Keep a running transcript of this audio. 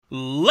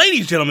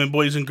Ladies, gentlemen,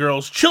 boys and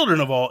girls, children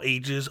of all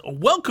ages,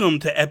 welcome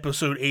to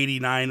episode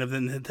 89 of the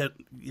Nintendo...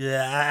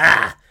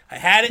 Yeah, I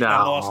had it and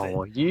I lost it.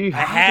 I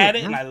had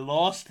it and I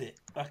lost it.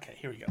 Okay,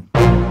 here we go.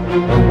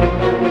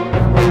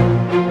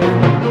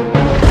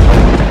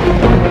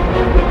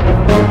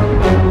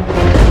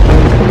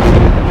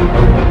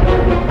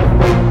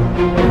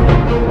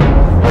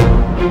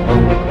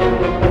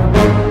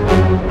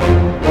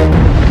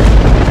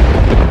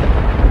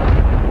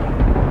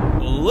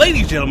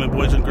 Ladies, gentlemen,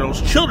 boys and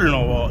girls, children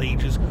of all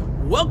ages,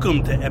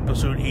 welcome to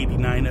episode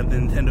 89 of the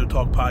Nintendo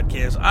Talk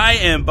Podcast. I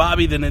am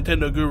Bobby, the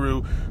Nintendo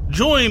Guru,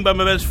 joined by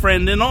my best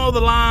friend in all the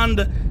land,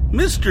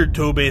 Mr.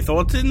 Toby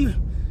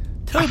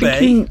Thornton. Toby. I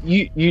think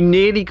you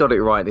nearly got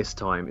it right this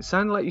time. It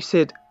sounded like you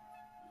said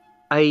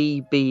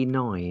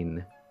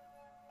AB9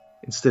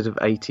 instead of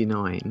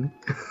 89.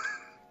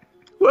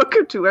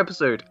 Welcome to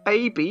episode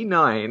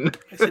AB9.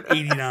 I said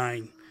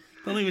 89.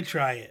 Don't even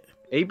try it.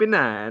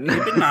 AB9.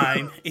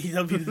 AB9.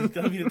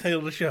 That'll be the title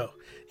of the show.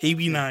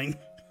 AB9.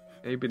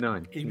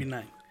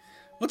 AB9.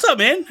 What's up,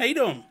 man? How you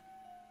doing?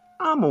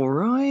 I'm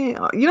alright.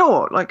 You know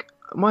what? Like,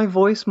 my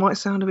voice might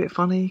sound a bit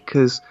funny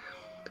because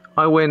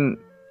I went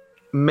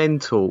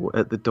mental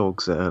at the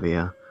dogs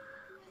earlier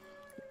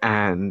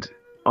and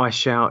I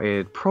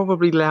shouted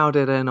probably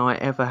louder than I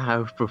ever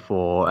have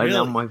before. Really?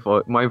 And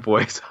now my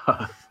voice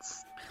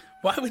hurts.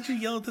 Why would you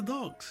yell at the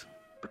dogs?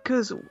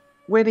 Because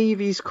when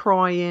Evie's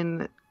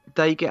crying,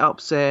 they get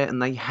upset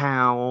and they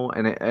howl,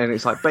 and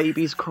it's like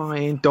babies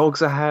crying,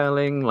 dogs are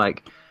howling.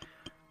 Like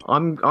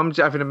I'm just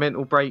having a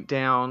mental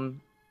breakdown,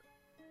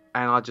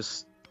 and I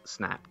just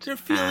snapped. They're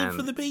feeling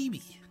for the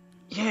baby.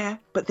 Yeah,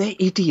 but they're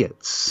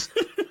idiots.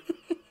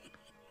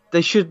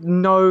 They should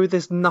know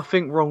there's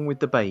nothing wrong with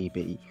the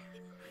baby.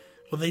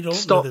 Well, they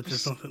don't know that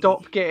there's something.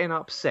 Stop getting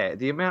upset.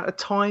 The amount of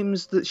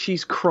times that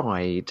she's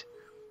cried.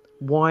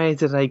 Why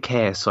do they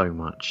care so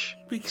much?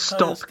 Because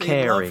Stop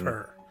caring. Love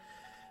her.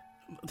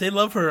 They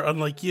love her,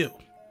 unlike you.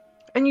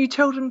 And you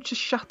tell them to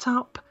shut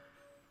up,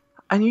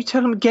 and you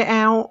tell them to get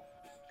out,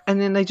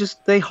 and then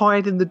they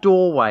hide in the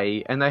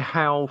doorway and they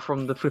howl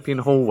from the flipping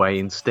hallway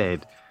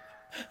instead.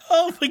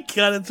 Oh my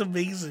god, it's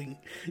amazing!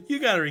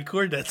 You gotta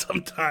record that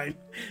sometime.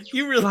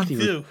 You really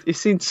do.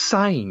 It's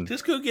insane.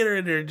 Just go get her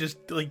in there and just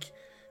like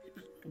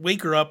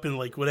wake her up and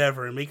like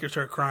whatever, and make her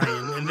start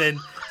crying, and then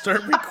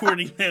start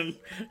recording them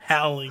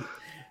howling.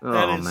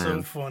 That is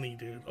so funny,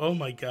 dude. Oh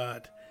my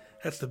god.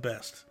 That's the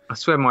best. I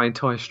swear my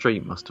entire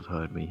street must have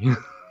heard me.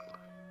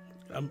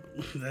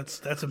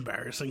 That's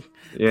embarrassing.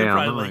 Yeah, they're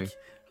probably like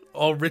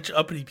all rich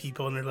uppity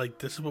people, and they're like,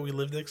 "This is what we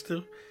live next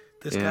to."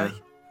 This guy.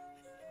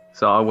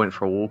 So I went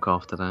for a walk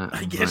after that.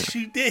 I guess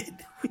you did.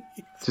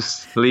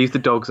 Just leave the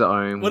dogs at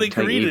home. What did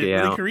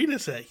Karina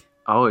say?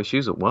 Oh, she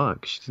was at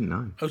work. She didn't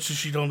know. Oh, so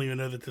she don't even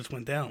know that this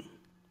went down.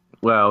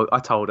 Well, I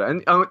told her,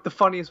 and the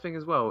funniest thing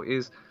as well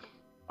is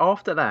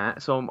after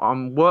that. So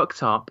I'm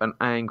worked up and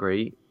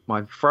angry.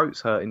 My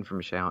throat's hurting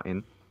from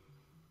shouting.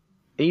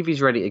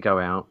 Evie's ready to go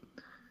out.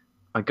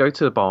 I go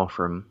to the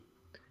bathroom.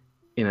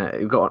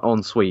 We've got an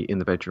ensuite in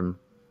the bedroom.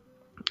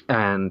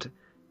 And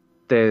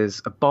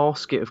there's a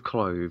basket of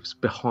clothes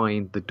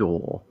behind the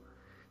door.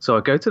 So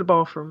I go to the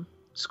bathroom,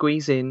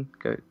 squeeze in,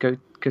 go to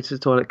the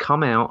toilet,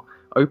 come out,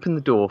 open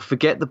the door,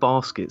 forget the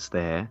basket's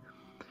there.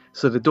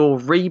 So the door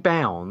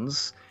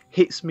rebounds,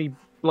 hits me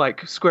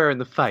like square in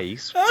the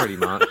face, pretty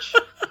much.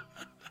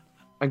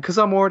 And because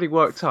I'm already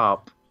worked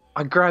up,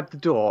 I grab the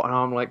door and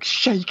I'm like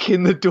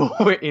shaking the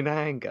door in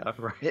anger,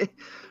 right?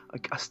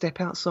 I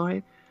step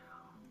outside.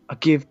 I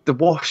give the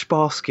wash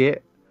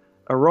basket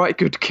a right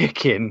good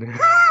kick in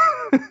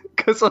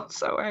because I'm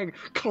so angry.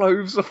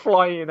 Clothes are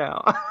flying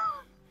out.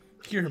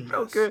 You're a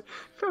mess.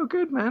 Felt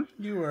good, man.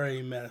 You are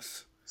a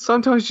mess.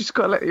 Sometimes you just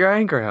got to let your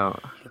anger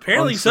out.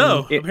 Apparently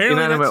so.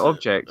 Inanimate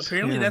objects.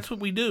 Apparently that's what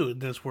we do in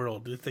this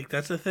world. I think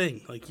that's the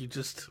thing. Like you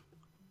just...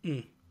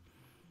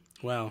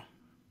 Wow.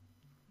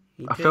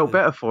 Okay, I felt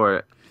better for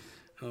it.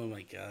 Oh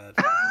my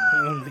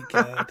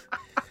god.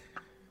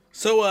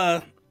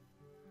 So,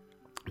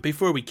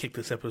 before we kick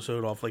this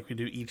episode off like we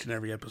do each and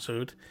every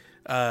episode,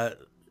 I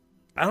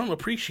don't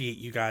appreciate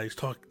you guys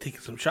taking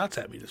some shots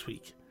at me this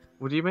week.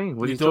 What do you mean?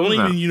 What are you talking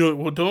about? What do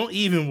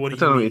you mean? I don't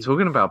know what you're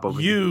talking about,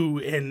 Bobby. You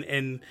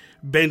and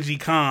Benji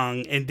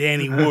Kong and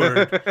Danny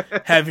Ward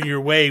having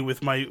your way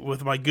with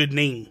my good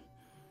name.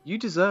 You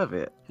deserve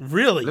it.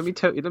 Really? Let me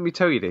tell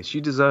you this.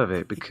 You deserve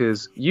it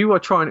because you are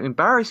trying to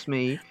embarrass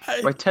me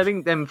by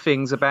telling them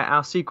things about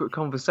our secret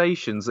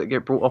conversations that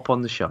get brought up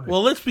on the show.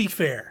 Well, let's be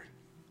fair.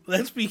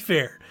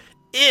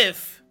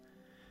 If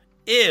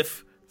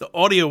the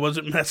audio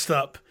wasn't messed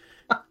up,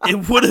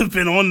 it would have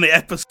been on the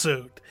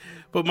episode.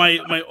 But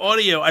my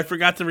audio, I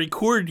forgot to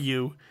record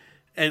you,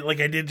 and like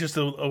I did just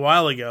a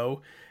while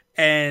ago,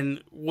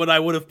 and what I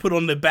would have put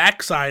on the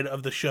backside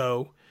of the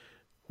show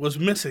was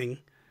missing.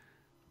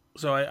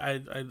 So I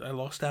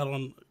lost out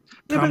on Yeah,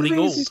 but the comedy thing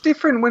gold. is, it's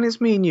different when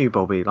it's me and you,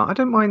 Bobby. Like, I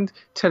don't mind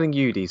telling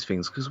you these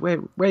things because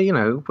we're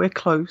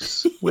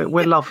close.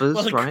 We're lovers,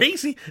 Well, right?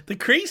 the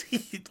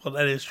crazy, well,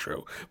 that is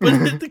true.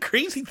 But the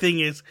crazy thing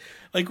is,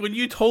 like, when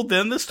you told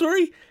them the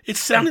story, it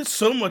sounded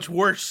so much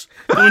worse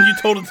than when you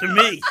told it to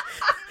me.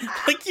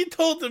 Like, you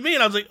told it to me,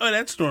 and I was like, oh,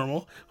 that's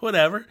normal,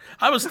 whatever.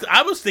 I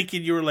was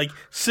thinking you were, like,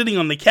 sitting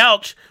on the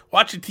couch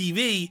watching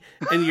TV,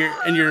 and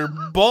your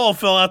ball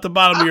fell out the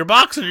bottom of your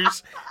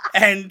boxers,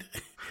 and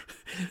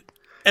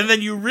then I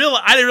didn't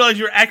realize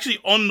you were actually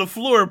on the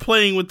floor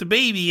playing with the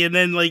baby, and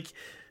then, like,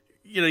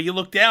 you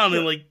look down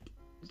and, like,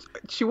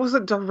 She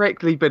wasn't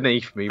directly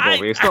beneath me,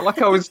 Bobby. It's not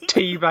like I was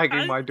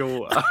teabagging my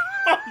daughter.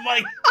 oh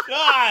my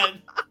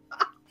God.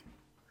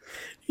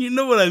 You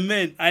know what I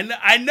meant.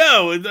 I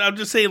know. I'm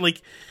just saying,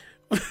 like,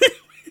 when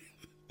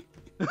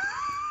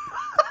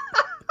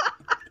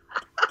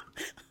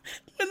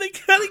they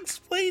got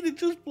explained, it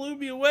just blew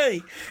me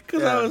away.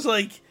 Because I was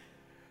like,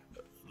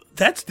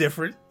 that's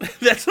different.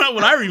 That's not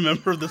what I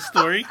remember of the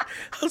story.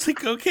 I was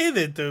like, okay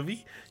then,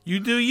 Toby. You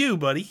do you,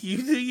 buddy. You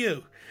do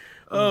you.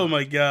 Oh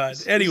my God.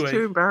 Anyway. It's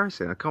too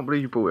embarrassing. I can't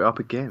believe you brought it up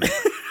again.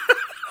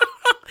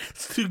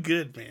 It's too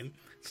good, man.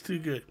 It's too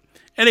good.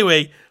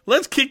 Anyway,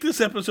 let's kick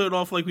this episode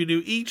off like we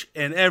do each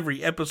and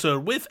every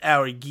episode with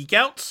our Geek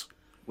Outs.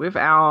 With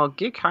our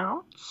Geek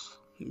Outs.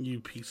 You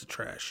piece of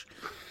trash.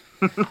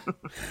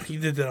 You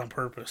did that on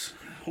purpose.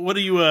 What are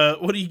you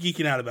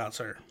geeking out about,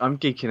 sir? I'm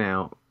geeking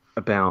out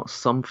about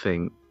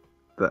something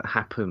that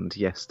happened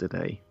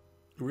yesterday.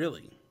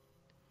 Really?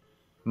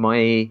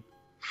 My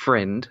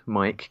friend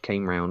Mike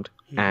came round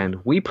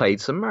and we played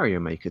some Mario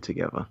Maker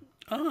together.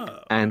 Oh.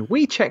 And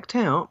we checked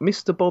out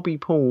Mr. Bobby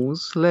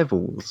Paul's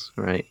levels,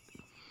 right?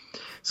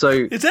 So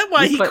is that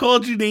why he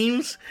called you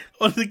names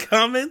on the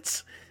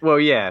comments? Well,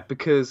 yeah,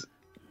 because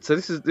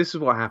this is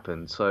what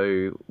happened.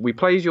 So we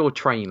played your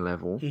train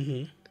level,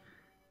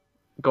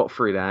 got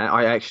through that.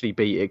 I actually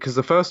beat it because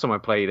the first time I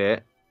played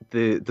it,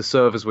 the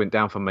servers went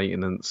down for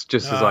maintenance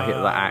just as I hit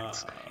the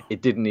act.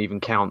 It didn't even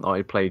count that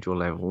I played your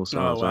level, so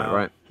I was like,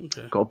 right,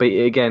 got to beat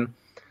it again.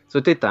 So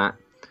I did that.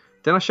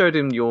 Then I showed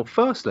him your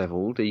first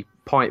level, the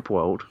Pipe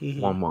World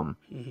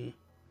 1-1,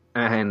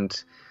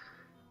 and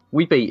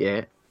we beat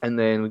it. And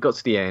then we got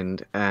to the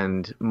end,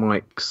 and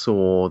Mike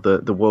saw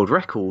that the world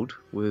record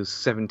was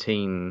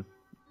 17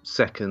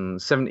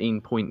 seconds,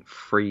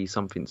 17.3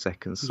 something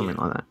seconds, something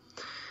like that.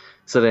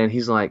 So then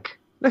he's like,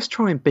 let's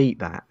try and beat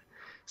that.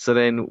 So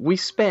then we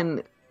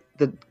spent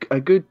a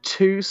good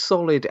 2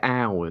 solid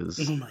hours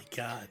oh my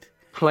God,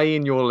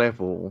 playing your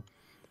level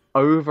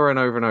over and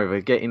over and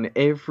over, getting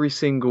every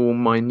single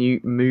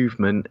minute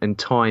movement and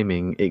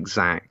timing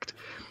exact.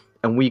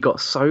 And we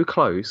got so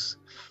close.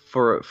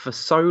 For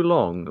so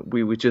long,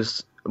 we were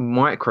just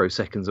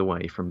microseconds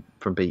away from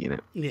beating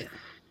it. Yeah.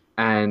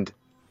 And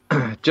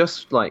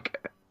just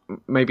like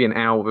maybe an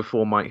hour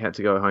before Mike had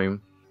to go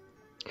home,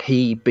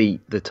 he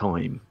beat the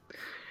time.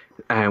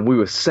 And we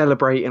were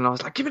celebrating. I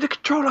was like, give me the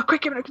controller,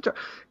 quick, give me the controller.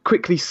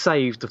 Quickly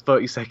saved the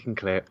 30-second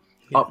clip,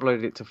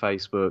 uploaded it to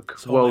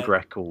Facebook, world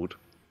record.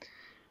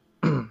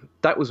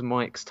 That was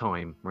Mike's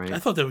time, right? I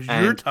thought that was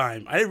your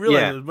time. I didn't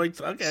realize it was Mike's.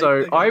 Okay.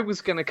 So I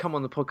was going to come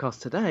on the podcast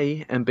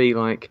today and be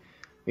like,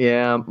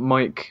 yeah,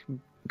 Mike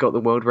got the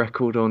world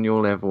record on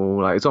your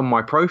level. Like, it's on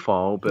my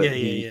profile, but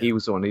he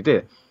was the one who did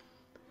it.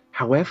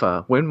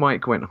 However, when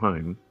Mike went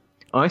home,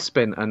 I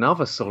spent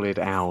another solid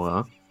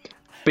hour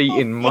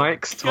beating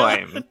Mike's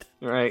time,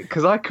 right?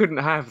 Because I couldn't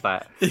have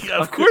that.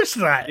 Of course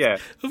not. Yeah.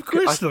 Of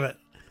course not.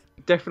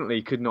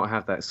 Definitely could not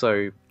have that.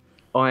 So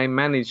I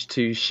managed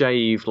to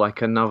shave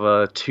like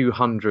another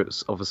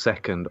 2/100ths of a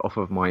second off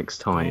of Mike's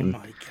time. Oh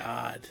my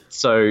God.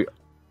 So...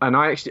 And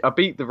I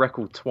beat the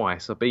record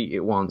twice. I beat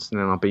it once,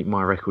 and then I beat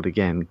my record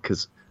again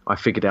because I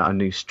figured out a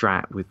new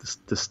strat with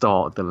the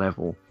start of the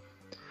level.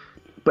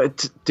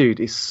 But dude,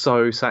 it's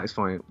so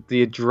satisfying.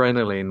 The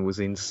adrenaline was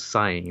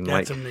insane.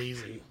 That's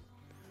amazing.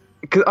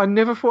 Because I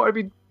never thought I'd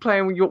be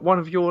playing with one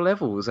of your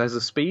levels as a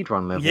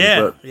speedrun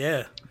level.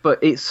 Yeah, But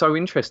it's so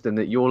interesting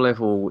that your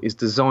level is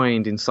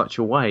designed in such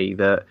a way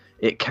that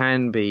it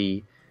can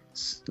be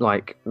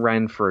like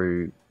ran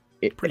through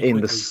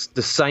in the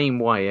same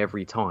way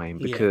every time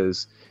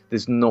because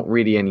there's not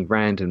really any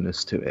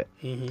randomness to it.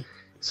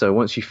 So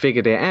once you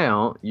figured it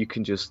out, you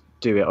can just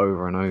do it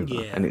over and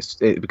over, and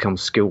it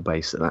becomes skill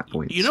based at that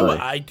point. You know what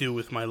I do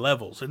with my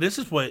levels, and this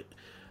is what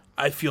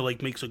I feel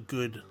like makes a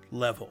good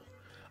level.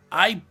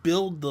 I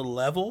build the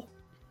level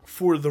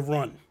for the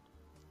run.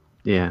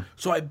 Yeah.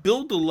 So I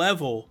build the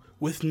level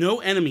with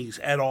no enemies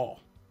at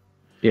all.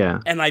 Yeah.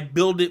 And I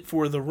build it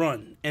for the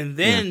run. And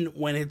then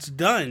when it's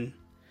done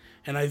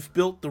and I've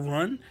built the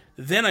run,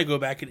 then I go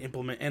back and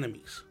implement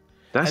enemies.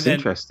 That's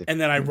interesting. And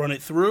then I run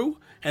it through,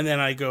 and then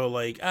I go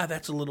like,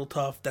 that's a little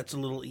tough, that's a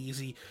little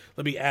easy.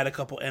 Let me add a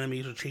couple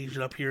enemies or change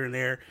it up here and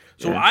there.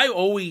 So I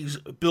always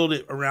build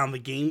it around the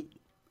game,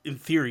 in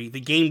theory, the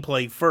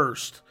gameplay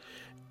first,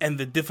 and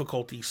the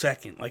difficulty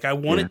second. Like, I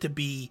want it to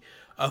be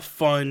a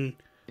fun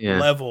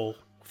level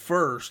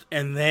first,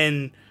 and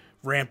then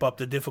ramp up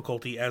the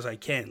difficulty as I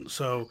can.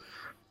 So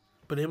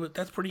but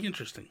that's pretty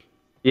interesting.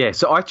 Yeah,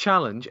 so I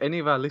challenge any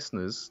of our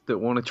listeners that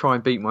want to try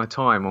and beat my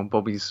time on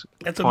Bobby's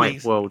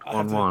Pipe World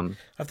 1-1. I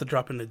have to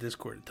drop in the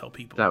Discord and tell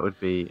people. That would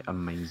be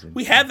amazing.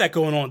 We have that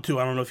going on, too.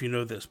 I don't know if you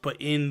know this, but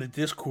in the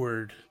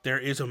Discord, there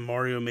is a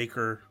Mario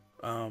Maker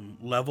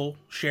level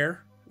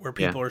share where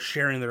people are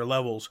sharing their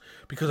levels,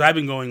 because I've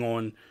been going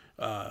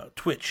on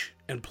Twitch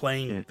and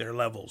playing their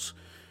levels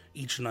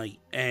each night,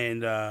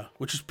 and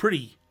which is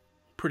pretty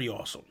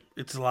awesome.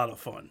 It's a lot of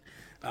fun.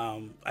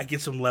 I get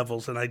some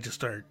levels, and I just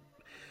start...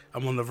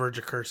 I'm on the verge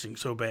of cursing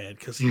so bad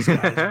because these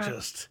guys are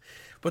just...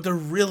 But they're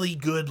really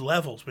good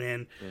levels,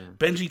 man. Yeah.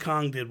 Benji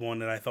Kong did one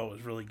that I thought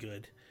was really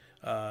good.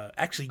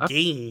 Actually,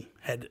 Game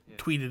had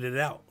tweeted it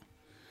out.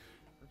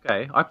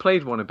 Okay, I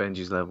played one of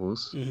Benji's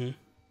levels. Mm-hmm.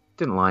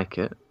 Didn't like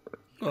it.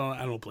 Well,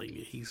 I don't blame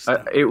you.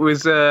 It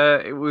was.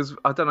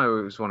 I don't know.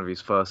 It was one of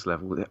his first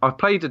levels.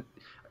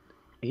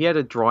 He had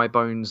a Dry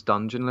Bones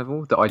dungeon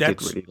level that I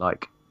did really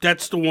like.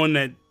 That's the one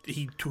that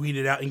he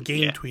tweeted out, and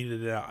Game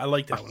tweeted it out. I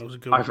like that one. It was a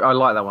good one. I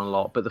like that one a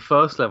lot. But the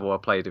first level I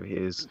played of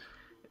his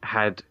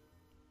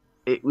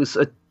it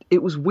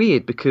was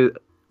weird because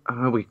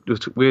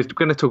we're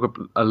going to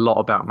talk a lot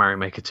about Mario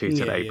Maker 2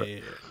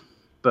 today.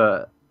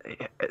 But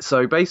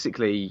so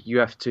basically you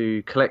have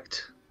to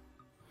collect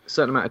a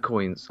certain amount of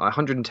coins, like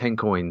 110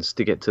 coins,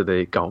 to get to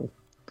the goal.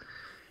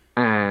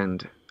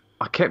 And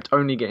I kept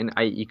only getting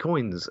 80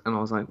 coins, and I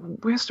was like,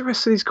 where's the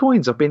rest of these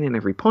coins? I've been in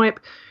every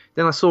pipe.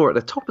 Then I saw at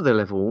the top of the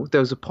level,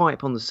 there was a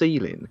pipe on the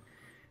ceiling,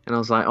 and I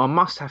was like, I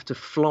must have to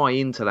fly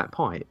into that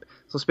pipe.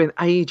 So I spent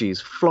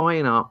ages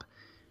flying up,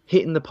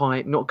 hitting the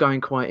pipe, not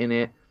going quite in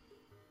it,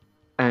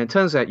 and it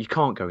turns out you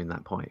can't go in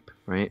that pipe,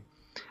 right?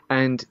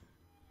 And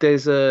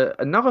there's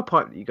another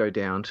pipe that you go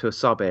down to a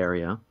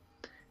sub-area,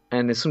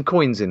 and there's some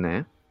coins in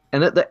there,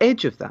 and at the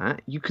edge of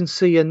that, you can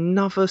see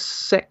another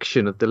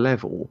section of the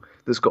level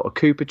that's got a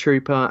Koopa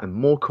Trooper and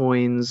more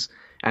coins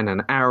and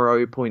an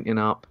arrow pointing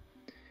up.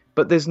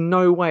 But there's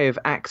no way of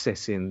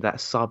accessing that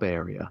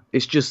sub-area.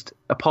 It's just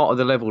a part of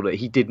the level that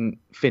he didn't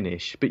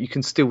finish, but you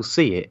can still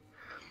see it.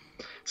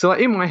 So like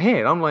in my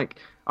head, I'm like,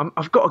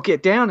 I've got to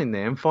get down in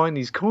there and find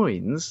these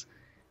coins,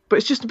 but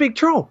it's just a big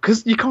troll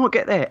because you can't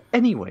get there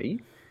anyway.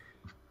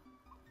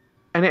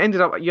 And it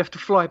ended up you have to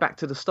fly back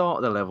to the start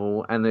of the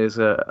level, and there's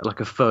a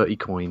 30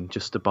 coin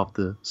just above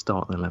the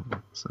start of the level.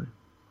 So,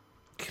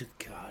 good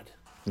God.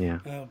 Yeah.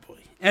 Oh boy.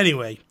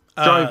 Anyway.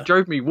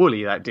 Drove me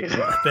woolly, that did.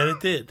 I bet it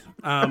did.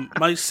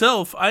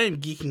 Myself, I am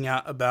geeking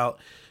out about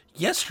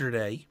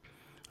yesterday.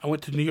 I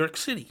went to New York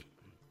City.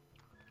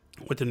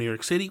 Went to the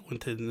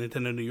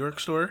Nintendo New York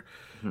store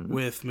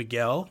with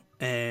Miguel,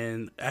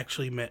 and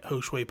actually met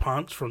Josue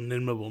Ponce from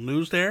Nin Mobile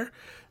News there.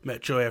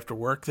 Met Joe after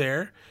work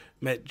there.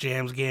 Met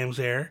Jams Gams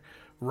there.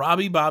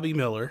 Robbie Bobby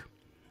Miller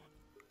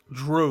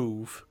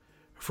drove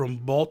from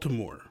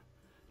Baltimore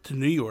to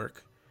New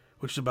York,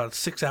 which is about a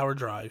 6-hour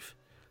drive,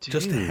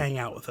 just to hang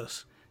out with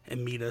us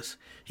and meet us.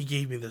 He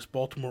gave me this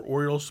Baltimore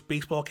Orioles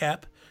baseball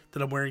cap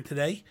that I'm wearing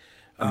today.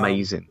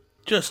 Amazing.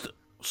 Just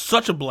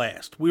such a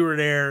blast. We were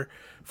there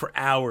for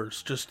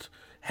hours, just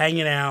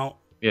hanging out,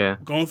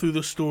 going through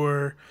the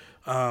store.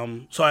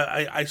 So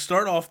I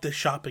start off this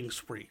shopping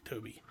spree,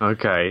 Toby.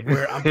 Okay.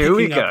 Where I'm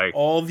picking up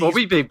all these...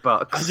 Bobby Big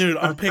Bucks. Dude,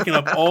 I'm picking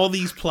up all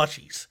these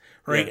plushies,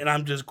 right? Yeah. And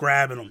I'm just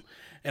grabbing them.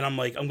 And I'm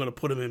like, I'm going to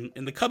put them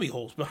in the cubby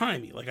holes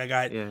behind me. Like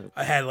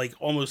I had like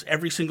almost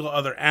every single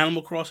other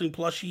Animal Crossing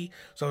plushie.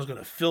 So I was going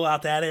to fill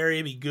out that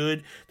area, be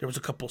good. There was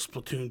a couple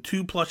Splatoon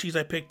 2 plushies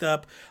I picked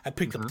up. I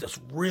picked up this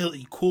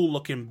really cool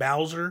looking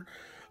Bowser.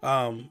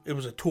 It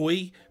was a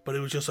toy, but it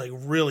was just like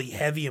really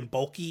heavy and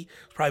bulky.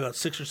 It's probably about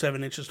 6 or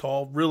 7 inches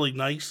tall. Really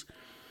nice.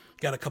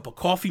 Got a couple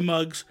coffee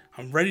mugs.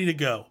 I'm ready to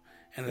go.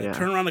 And then I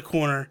turn around the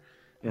corner.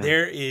 Yeah.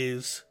 There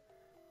is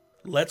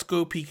Let's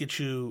Go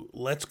Pikachu,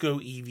 Let's Go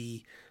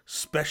Eevee,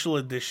 Special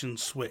Edition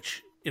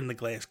Switch in the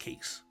glass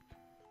case.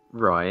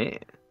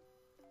 Right.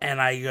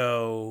 And I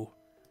go,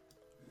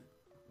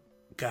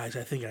 guys,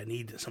 I think I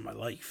need this in my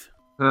life.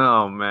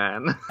 Oh,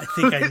 man. I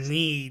think I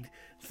need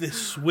this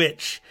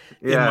Switch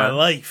in my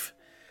life.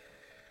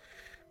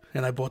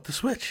 And I bought the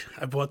Switch.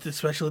 I bought the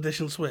Special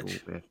Edition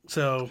Switch. Ooh,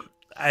 so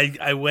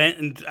I went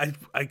and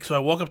I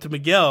walk up to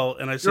Miguel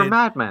and I said, "You're a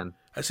madman."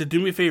 I said, "Do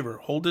me a favor,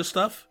 hold this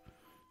stuff."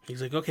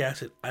 He's like, "Okay." I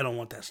said, "I don't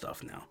want that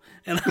stuff now."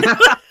 And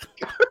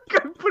go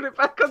put it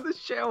back on the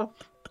shelf.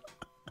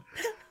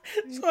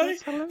 So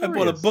I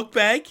bought a book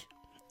bag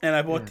and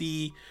I bought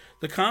the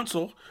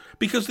console,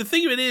 because the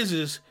thing of it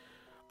is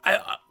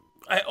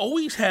I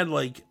always had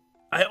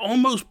I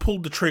almost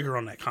pulled the trigger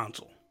on that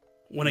console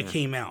when it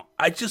came out.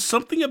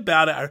 Something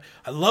about it.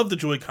 I love the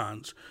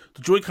Joy-Cons.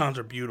 The Joy-Cons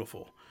are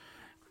beautiful.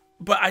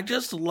 But I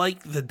just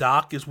like the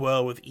dock as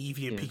well with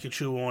Eevee and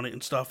Pikachu on it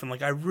and stuff. And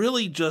I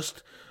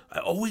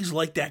always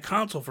liked that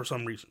console for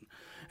some reason.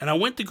 And I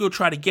went to go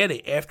try to get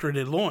it after it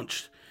had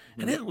launched.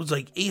 And it was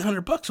like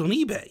 $800 on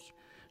eBay.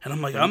 And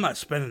I'm like, I'm not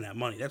spending that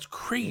money. That's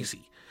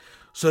crazy.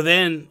 So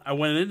then I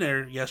went in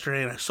there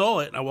yesterday and I saw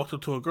it. And I walked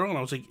up to a girl and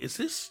I was like, "Is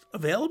this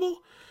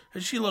available?"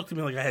 And she looked at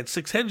me like I had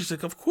 6 heads. She's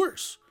like, "Of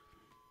course."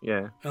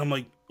 Yeah. And I'm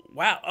like,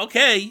 wow,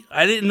 okay,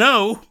 I didn't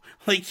know.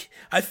 Like,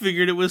 I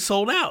figured it was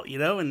sold out,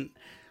 and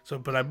so,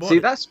 but I bought it. See,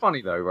 that's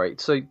funny though, right?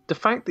 So the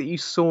fact that you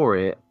saw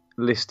it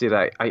listed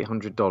at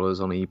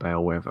 $800 on eBay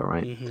or whatever,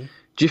 right? Mm-hmm.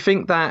 Do you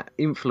think that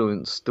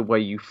influenced the way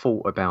you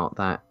thought about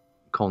that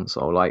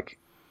console? Like,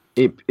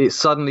 it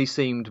suddenly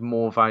seemed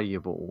more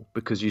valuable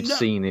because you'd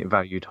seen it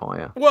valued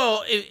higher.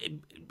 Well,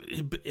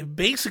 it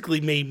basically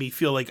made me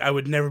feel like I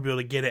would never be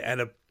able to get it at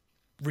a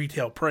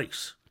retail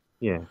price.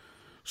 Yeah.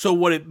 So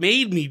what it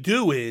made me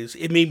do is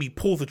it made me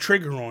pull the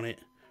trigger on it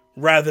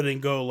rather than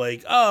go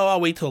like, oh, I'll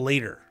wait till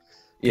later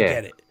to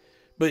get it.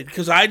 But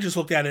because I just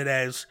looked at it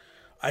as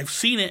I've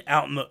seen it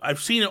on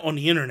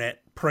the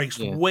internet priced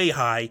way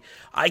high.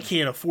 I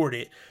can't afford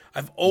it.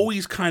 I've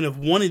always kind of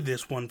wanted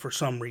this one for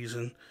some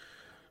reason.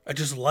 I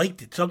just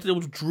liked it. Something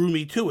that drew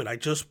me to it. I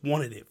just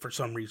wanted it for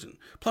some reason.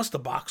 Plus, the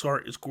box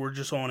art is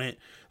gorgeous on it.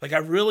 Like, I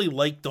really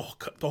like the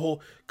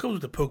whole. Comes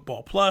with the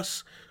Pokeball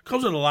Plus.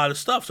 Comes with a lot of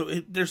stuff.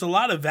 So there's a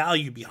lot of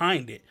value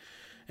behind it.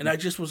 And I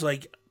just was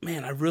like,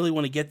 man, I really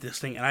want to get this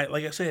thing. And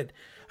like I said,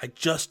 I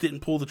just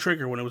didn't pull the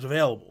trigger when it was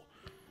available.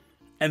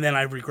 And then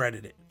I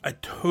regretted it. I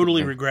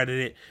totally regretted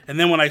it. And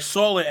then when I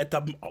saw it at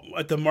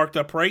the marked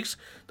up price,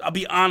 I'll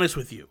be honest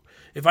with you.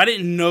 If I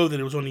didn't know that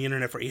it was on the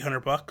internet for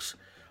 $800,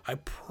 I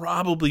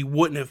probably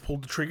wouldn't have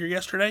pulled the trigger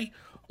yesterday,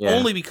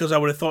 only because I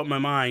would have thought in my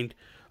mind,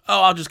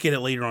 oh, I'll just get it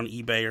later on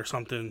eBay or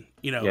something,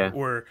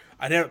 or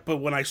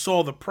but when I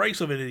saw the price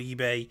of it at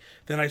eBay,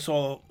 then I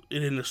saw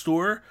it in the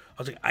store,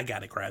 I was like, I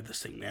gotta grab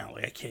this thing now.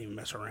 Like, I can't even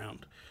mess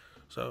around.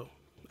 So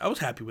I was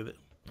happy with it.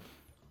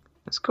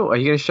 That's cool. Are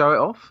you going to show it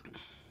off?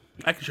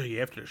 I can show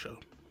you after the show.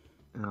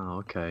 Oh,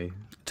 okay.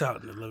 It's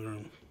out in the living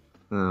room.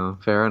 Oh,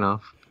 fair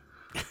enough.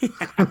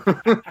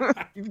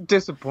 You're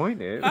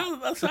disappointed.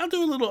 I'll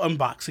do a little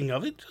unboxing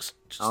of it.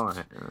 Just all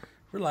right.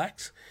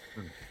 Relax.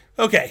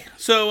 Okay,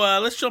 so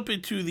let's jump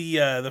into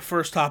the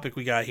first topic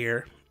we got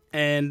here,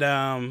 and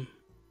I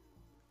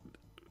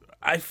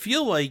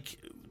feel like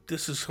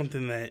this is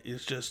something that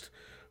is just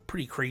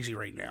pretty crazy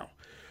right now.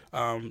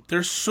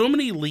 There's so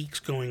many leaks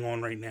going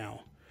on right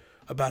now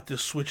about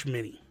this Switch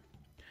Mini.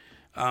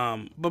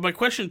 But my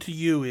question to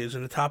you is,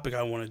 and the topic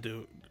I want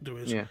to do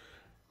is,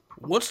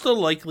 what's the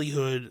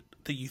likelihood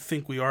that you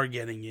think we are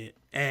getting it,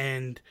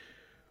 and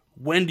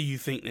when do you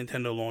think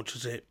Nintendo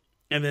launches it?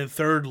 And then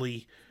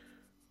thirdly,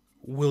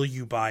 will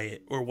you buy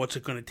it, or what's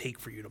it going to take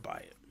for you to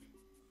buy it?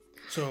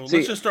 So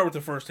let's just start with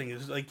the first thing.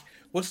 Is like,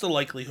 what's the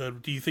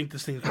likelihood? Do you think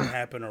this thing's going to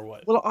happen, or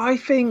what? Well, I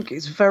think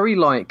it's very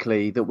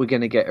likely that we're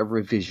going to get a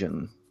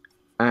revision.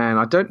 And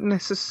I don't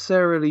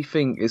necessarily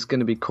think it's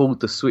going to be called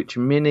the Switch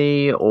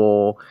Mini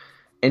or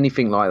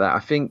anything like that. I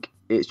think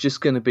it's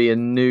just going to be a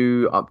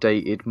new,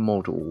 updated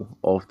model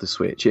of the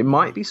Switch. It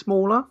might be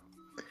smaller,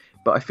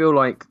 but I feel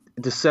like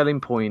the selling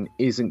point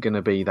isn't going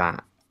to be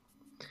that.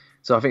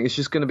 So I think it's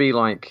just going to be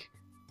like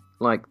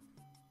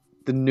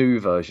the new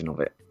version of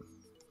it.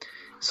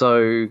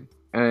 So,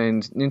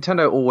 and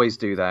Nintendo always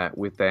do that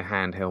with their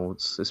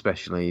handhelds,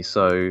 especially.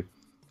 So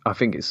I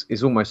think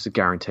it's almost a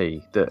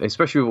guarantee that,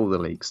 especially with all the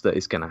leaks, that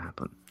it's going to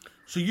happen.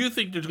 So you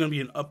think there's going to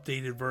be an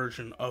updated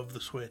version of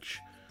the Switch?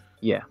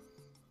 Yeah.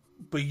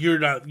 But you're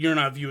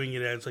not viewing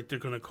it as like they're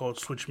going to call it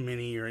Switch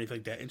Mini or anything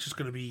like that. It's just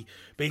going to be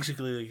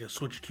basically like a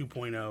Switch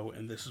 2.0,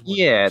 and this is what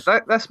it is.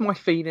 That's my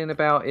feeling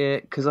about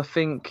it, because I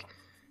think,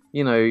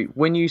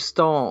 when you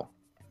start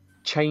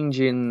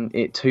changing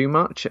it too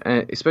much,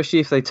 especially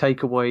if they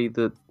take away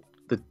the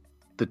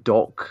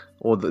dock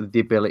or the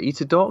ability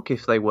to dock,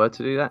 if they were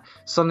to do that,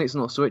 suddenly it's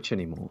not Switch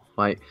anymore.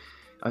 Like,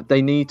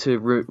 they need to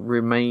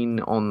remain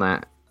on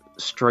that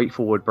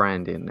straightforward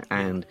branding,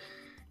 and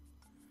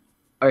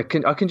I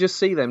can just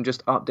see them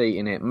just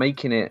updating it,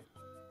 making it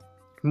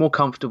more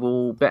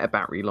comfortable, better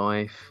battery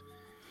life,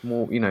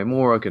 more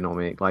more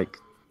ergonomic, like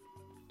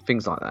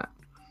things like that.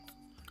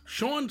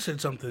 Sean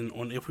said something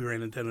on If We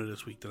Ran Nintendo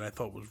this week that I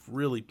thought was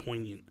really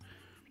poignant.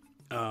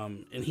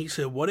 And he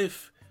said, what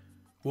if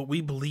what we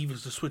believe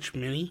is the Switch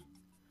Mini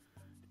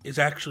is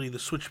actually the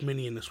Switch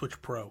Mini and the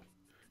Switch Pro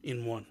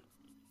in one?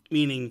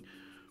 Meaning,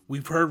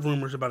 we've heard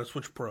rumors about a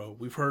Switch Pro.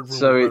 We've heard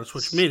rumors about a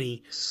Switch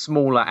Mini.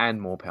 Smaller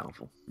and more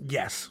powerful.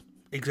 Yes,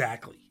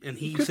 exactly. And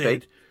he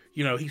said,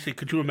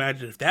 could you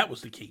imagine if that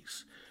was the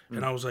case?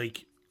 And I was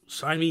like,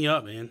 sign me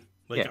up, man.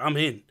 Like, I'm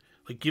in.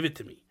 Like, give it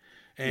to me.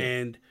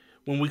 And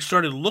when we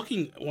started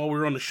looking, while we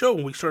were on the show,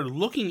 when we started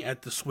looking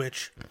at the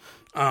Switch,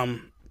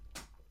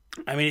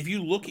 if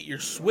you look at your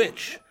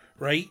Switch,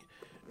 right,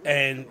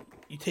 and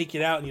you take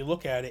it out and you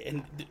look at it,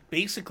 and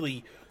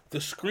basically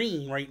the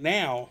screen right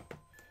now,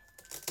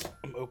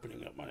 I'm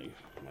opening up my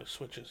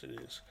Switch as it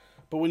is,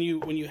 but when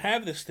you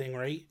have this thing,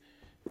 right,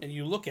 and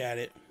you look at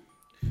it,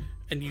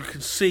 and you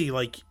can see,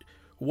 like,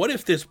 what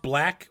if this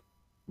black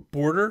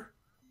border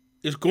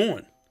is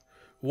gone?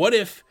 What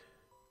if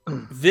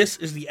this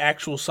is the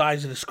actual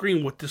size of the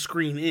screen, what the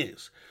screen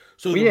is?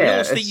 So the real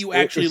estate you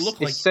actually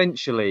look like...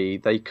 Essentially,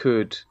 they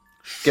could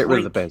get rid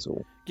of the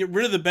bezel. Get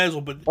rid of the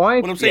bezel, but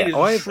what I'm saying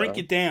is shrink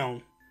it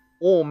down.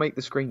 Or make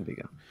the screen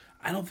bigger.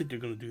 I don't think they're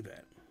going to do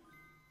that.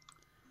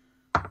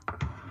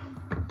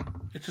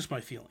 It's just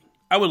my feeling.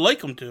 I would like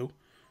them to.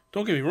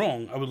 Don't get me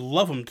wrong. I would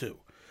love them to.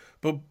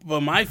 But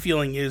my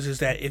feeling is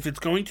that if it's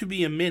going to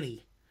be a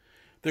mini,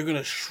 they're going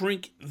to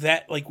shrink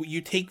that. Like,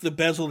 you take the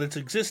bezel that's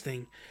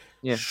existing,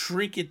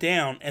 shrink it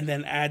down, and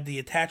then add the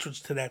attachments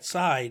to that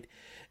side.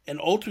 And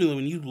ultimately,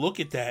 when you look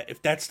at that,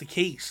 if that's the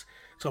case,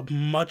 it's a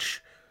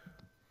much...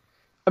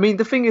 I mean,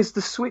 the thing is,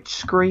 the Switch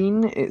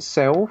screen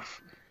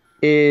itself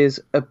is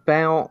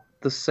about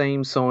the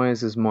same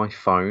size as my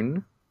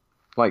phone.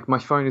 Like, my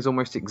phone is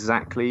almost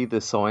exactly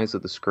the size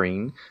of the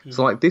screen. Mm-hmm.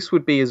 So, like, this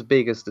would be as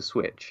big as the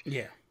Switch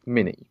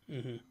Mini.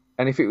 Mm-hmm.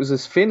 And if it was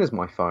as thin as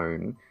my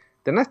phone,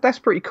 then that's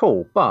pretty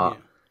cool. But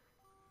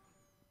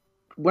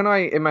when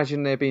I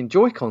imagine there being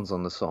Joy-Cons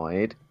on the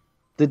side,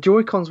 the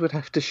Joy-Cons would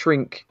have to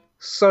shrink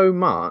so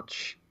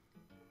much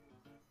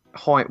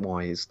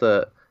height-wise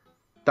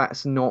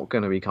that's not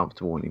going to be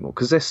comfortable anymore,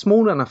 because they're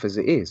small enough as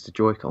it is, the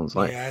Joy-Cons.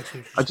 Like, I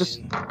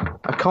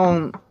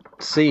can't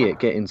see it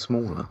getting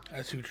smaller.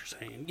 That's what you're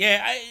saying.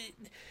 Yeah,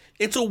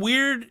 it's a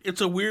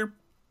weird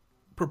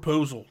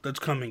proposal that's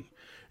coming,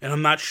 and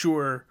I'm not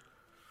sure.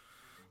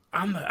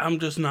 I'm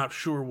just not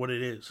sure what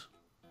it is.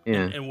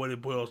 Yeah, and what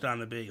it boils down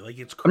to be. Like,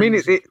 it's crazy.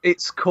 I mean,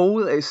 it's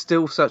cool. It's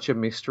still such a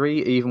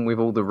mystery, even with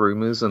all the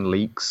rumors and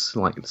leaks,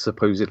 like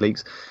supposed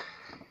leaks.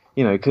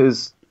 You know,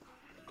 because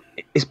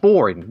it's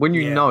boring when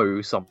you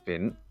know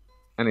something,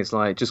 and it's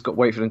like, just got to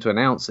wait for them to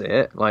announce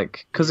it.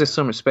 Like, because there's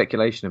so much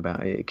speculation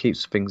about it, it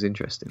keeps things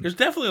interesting. There's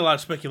definitely a lot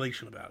of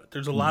speculation about it.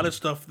 There's a lot of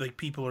stuff that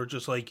people are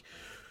just like,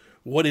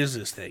 what is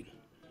this thing?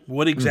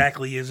 What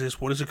exactly is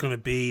this? What is it going to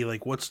be?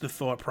 Like, what's the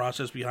thought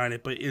process behind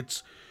it? But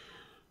it's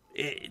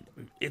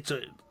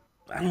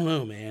I don't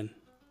know, man.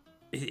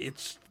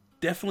 It's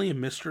definitely a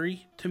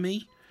mystery to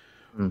me.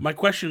 My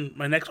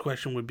next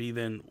question would be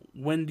then,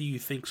 when do you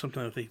think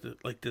something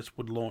like this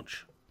would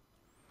launch?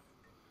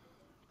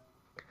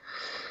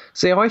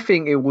 See, I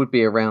think it would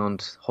be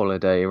around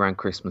holiday, around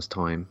Christmas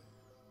time.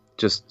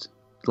 Just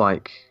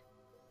like,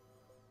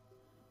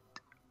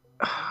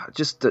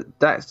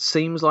 that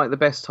seems like the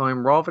best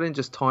time, rather than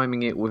just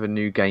timing it with a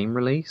new game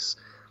release.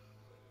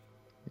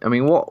 I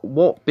mean,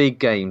 what big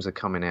games are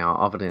coming out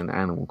other than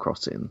Animal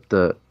Crossing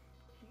that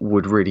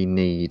would really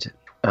need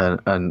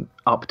an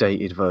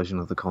updated version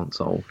of the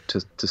console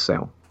to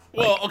sell?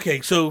 Well,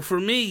 okay, so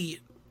for me,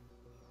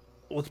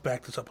 let's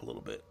back this up a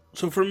little bit.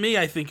 So for me,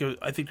 I think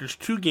there's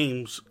two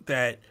games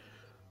that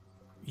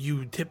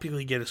you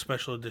typically get a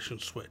special edition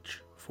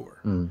Switch for: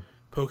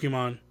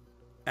 Pokemon,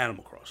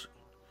 Animal Crossing.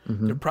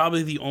 Mm-hmm. They're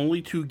probably the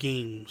only two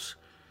games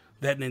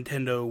that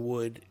Nintendo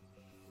would.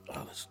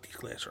 Oh, these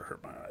glasses are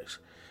hurt my eyes.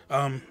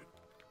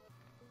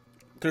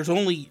 There's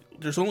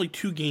only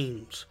two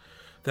games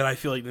that I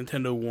feel like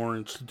Nintendo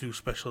warrants to do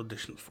special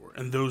editions for,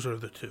 and those are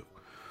the two.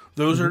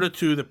 Those are the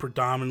two that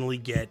predominantly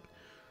get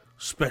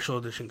special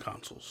edition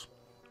consoles.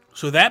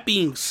 So that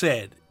being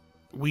said,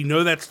 we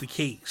know that's the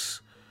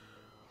case.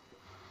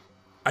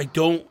 We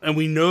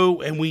know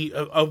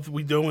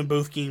when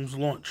both games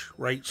launch,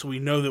 right? So we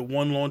know that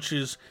one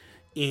launches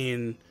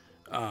in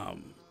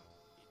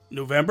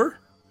November,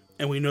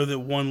 and we know that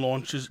one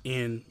launches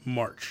in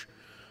March.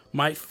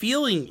 My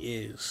feeling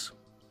is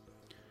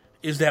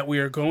that we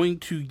are going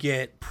to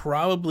get,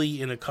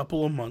 probably in a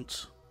couple of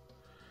months,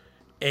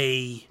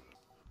 a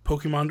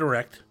Pokemon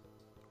Direct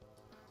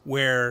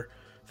where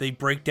they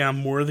break down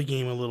more of the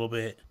game a little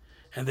bit,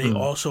 and they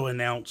also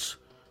announce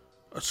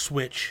a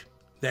Switch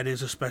that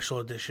is a special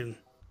edition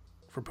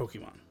for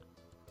Pokemon.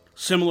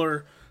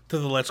 Similar to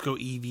the Let's Go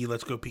Eevee,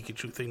 Let's Go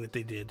Pikachu thing that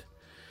they did.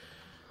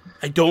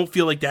 I don't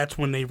feel like that's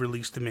when they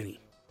released the Mini.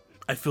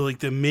 I feel like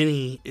the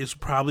Mini is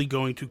probably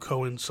going to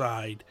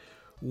coincide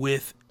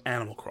with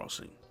Animal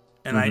Crossing.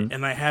 And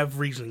I have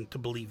reason to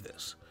believe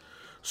this.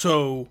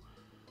 So,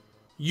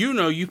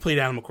 you've played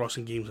Animal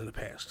Crossing games in the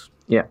past.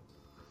 Yeah.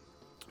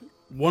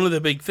 One of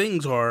the big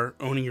things are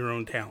owning your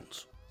own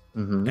towns.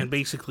 Mm-hmm. And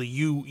basically,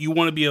 you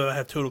want to be able to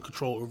have total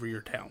control over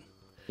your town.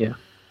 Yeah.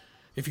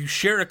 If you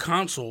share a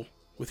console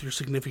with your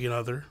significant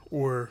other,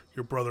 or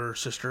your brother or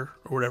sister,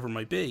 or whatever it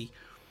might be,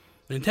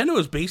 Nintendo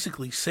has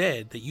basically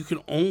said that you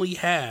can only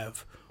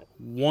have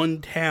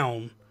one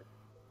town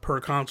per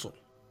console.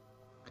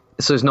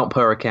 So it's not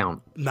per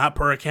account? Not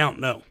per account,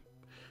 no.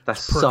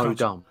 That's so console.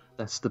 Dumb.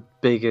 That's the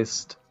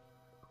biggest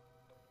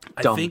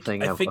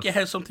thing ever. I think it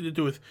has something to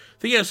do with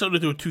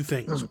two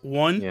things.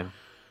 One,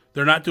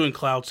 they're not doing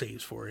cloud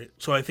saves for it,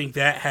 so I think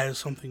that has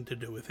something to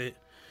do with it.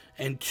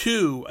 And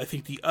two, I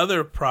think the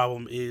other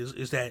problem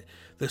is that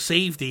the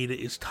save data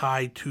is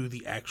tied to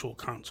the actual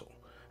console,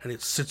 and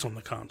it sits on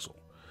the console.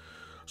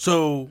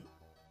 So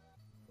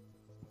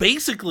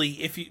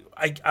basically,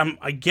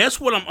 I guess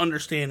what I'm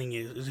understanding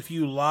is if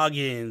you log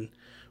in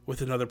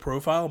with another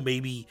profile,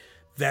 maybe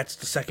that's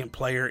the second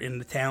player in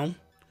the town,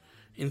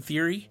 in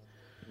theory.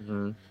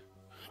 Mm-hmm.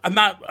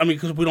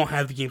 Because we don't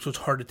have the game, so it's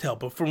hard to tell.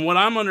 But from what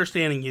I'm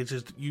understanding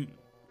is you,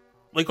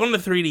 like on the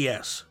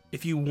 3DS,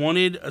 if you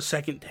wanted a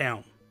second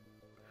town,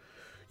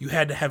 you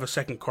had to have a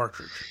second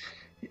cartridge.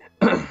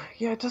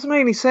 Yeah, it doesn't make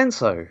any sense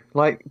though.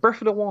 Like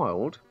Breath of the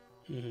Wild,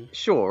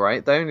 sure,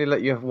 right? They only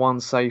let you have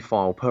one save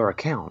file per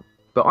account.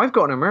 But I've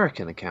got an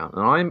American account,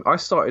 and I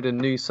started a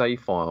new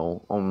save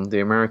file on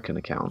the American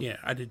account. Yeah,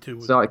 I did too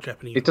with So like,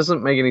 Japanese. it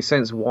doesn't make any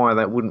sense why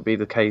that wouldn't be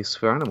the case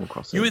for Animal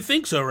Crossing. You would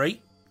think so,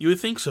 right? You would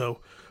think so.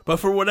 But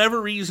for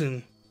whatever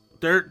reason,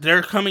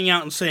 they're coming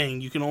out and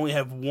saying you can only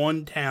have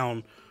one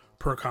town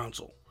per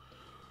console.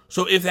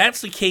 So if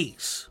that's the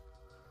case,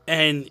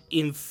 and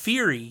in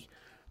theory,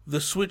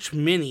 the Switch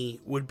Mini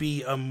would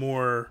be a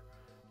more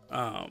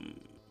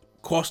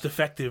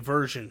cost-effective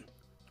version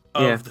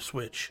of the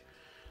Switch,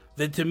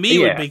 then to me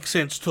it would make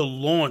sense to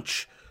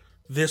launch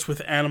this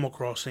with Animal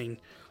Crossing.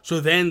 So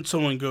then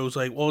someone goes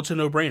like, well, it's a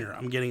no-brainer.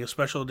 I'm getting a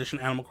special edition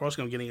Animal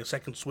Crossing. I'm getting a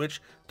second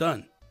Switch.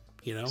 Done.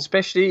 You know?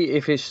 Especially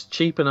if it's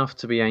cheap enough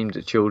to be aimed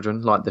at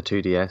children, like the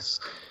 2DS.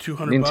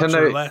 $200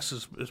 or less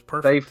is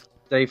perfect.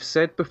 They've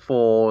said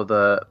before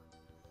that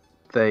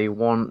they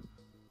want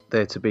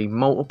there to be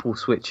multiple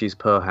Switches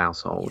per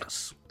household.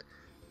 Yes.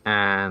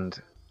 And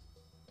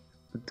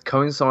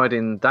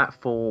coinciding that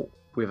thought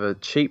with a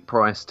cheap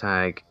price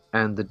tag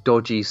and the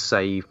dodgy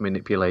save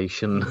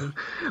manipulation,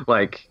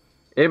 like,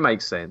 it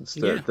makes sense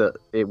that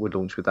it would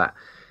launch with that.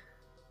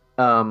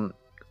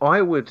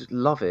 I would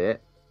love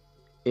it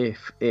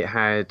if it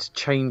had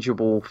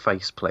changeable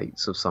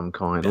faceplates of some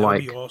kind. That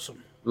would be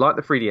awesome. Like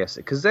the 3DS,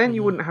 because then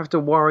you wouldn't have to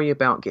worry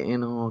about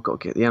getting, I've got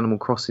to get the Animal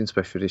Crossing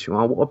Special Edition.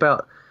 Well, what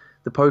about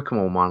the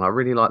Pokemon one? I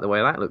really like the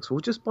way that looks. Well,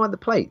 just buy the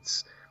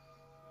plates.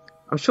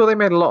 I'm sure they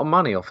made a lot of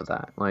money off of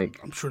that. Like,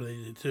 I'm sure they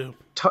did too.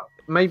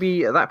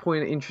 Maybe at that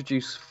point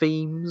introduce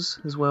themes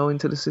as well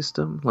into the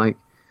system. Like,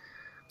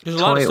 there's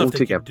a lot of stuff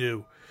they could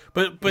do.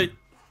 But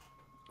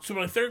so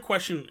my third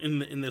question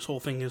in this whole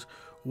thing is,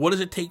 what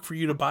does it take for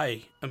you to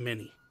buy a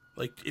Mini?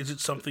 Like, is it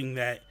something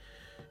that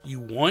you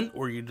want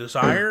or you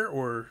desire,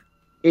 or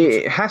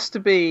it has to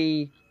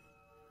be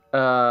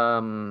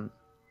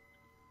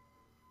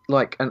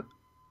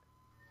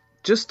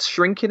just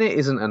shrinking it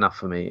isn't enough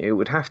for me. It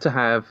would have to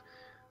have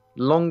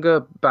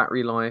longer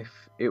battery life.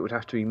 It would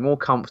have to be more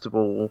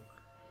comfortable,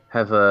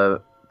 have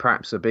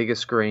perhaps a bigger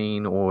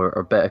screen or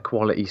a better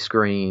quality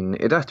screen.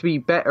 It'd have to be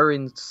better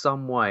in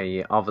some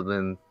way other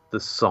than the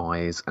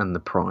size and the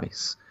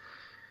price.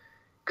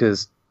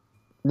 Because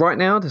right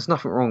now, there's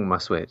nothing wrong with my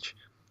Switch.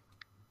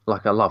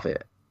 Like, I love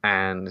it.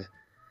 And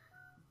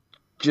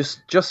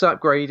just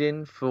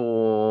upgrading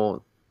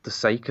for the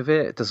sake of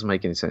it doesn't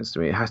make any sense to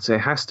me. It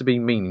has to be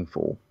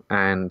meaningful.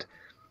 And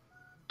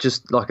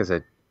just, like I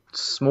said,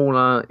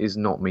 smaller is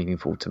not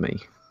meaningful to me.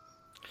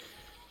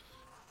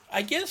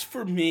 I guess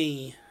for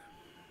me,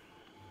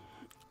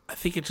 I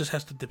think it just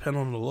has to depend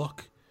on the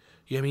look.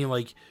 You know what I mean?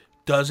 Like,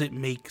 does it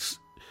make...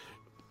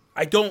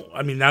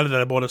 now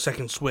that I bought a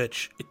second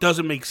Switch, it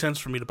doesn't make sense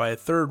for me to buy a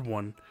third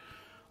one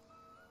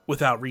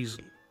without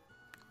reason.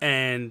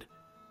 And,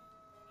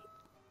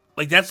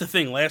 like, that's the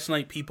thing. Last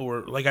night, people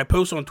were... Like, I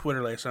posted on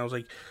Twitter last night. I was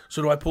like,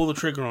 so do I pull the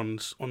trigger on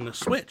the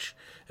Switch?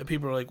 And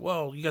people were like,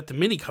 well, you got the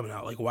Mini coming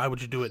out. Like, why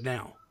would you do it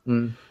now?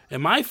 And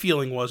my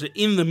feeling was,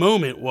 in the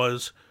moment,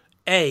 was,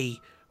 A,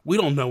 we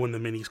don't know when the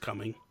Mini's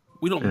coming.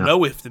 We don't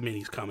know if the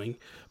Mini's coming.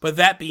 But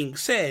that being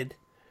said,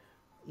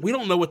 we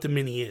don't know what the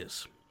Mini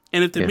is.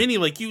 And if the Mini,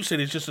 like you said,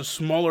 is just a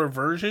smaller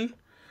version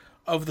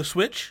of the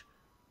Switch,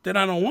 then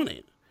I don't want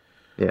it.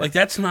 Yeah. Like,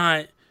 that's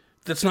not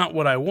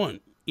what I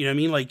want. You know what I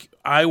mean? Like,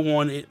 I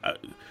want it...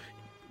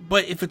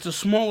 but if it's a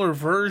smaller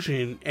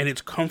version and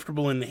it's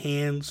comfortable in the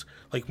hands,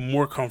 like,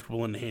 more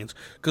comfortable in the hands...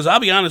 Because I'll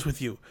be honest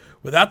with you,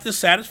 without this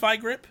Satisfy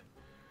grip,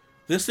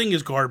 this thing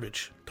is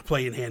garbage to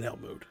play in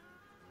handheld mode.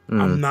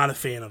 I'm not a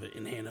fan of it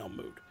in handheld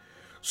mode.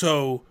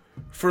 So,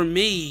 for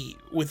me,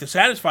 with the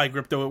Satisfy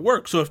grip, though, it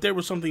works. So if there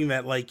was something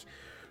that, like...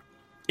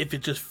 If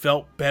it just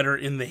felt better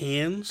in the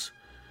hands,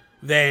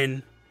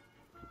 then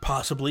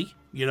possibly,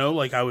 you know,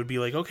 like, I would be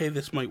like, okay,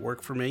 this might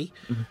work for me.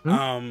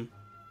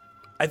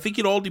 I think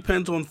it all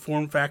depends on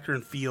form factor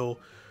and feel,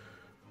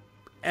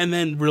 and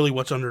then really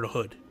what's under the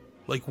hood.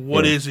 Like,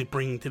 what is it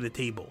bringing to the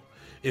table?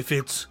 If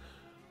it's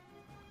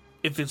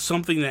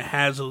something that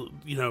has,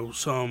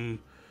 some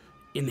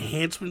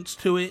enhancements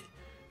to it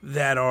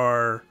that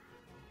are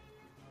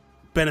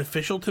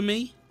beneficial to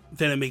me,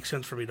 then it makes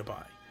sense for me to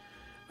buy.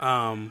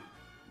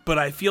 But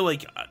I feel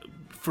like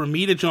for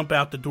me to jump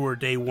out the door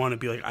day one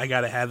and be like, I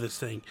gotta have this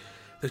thing,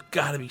 there's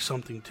gotta be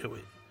something to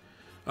it.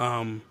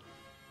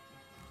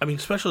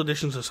 Special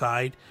editions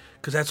aside,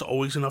 because that's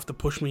always enough to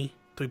push me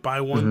to buy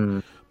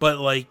one. But,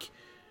 like,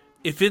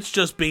 if it's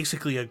just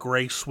basically a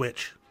gray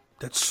Switch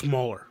that's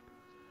smaller,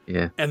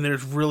 and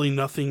there's really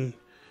nothing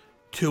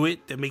to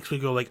it that makes me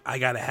go, like, I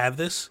gotta have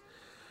this,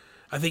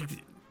 I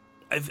think...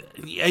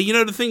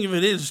 the thing of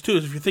it is, too,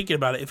 is if you're thinking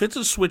about it, if it's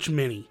a Switch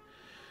Mini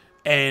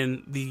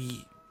and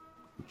the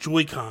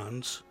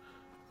Joy-Cons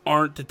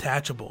aren't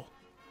detachable,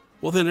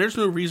 well, then there's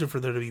no reason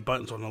for there to be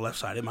buttons on the left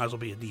side. It might as well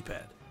be a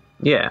D-pad.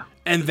 Yeah.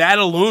 And that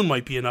alone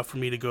might be enough for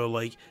me to go,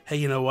 like, hey,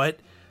 you know what?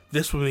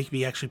 This will make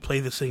me actually play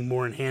this thing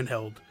more in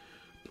handheld.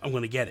 I'm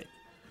going to get it.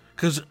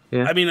 Because,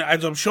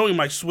 as I'm showing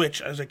my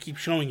Switch, as I keep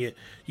showing it,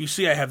 you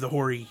see I have the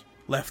hoary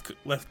left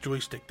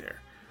joystick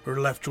there, or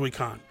left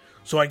Joy-Con.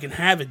 So I can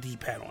have a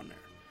D-pad on there.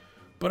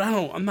 But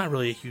I'm not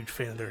really a huge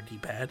fan of their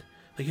D-pad.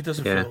 Like, it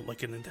doesn't feel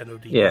like a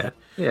Nintendo D-pad.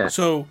 Yeah, yeah.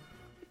 So,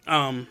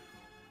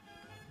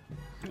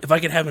 if I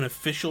could have an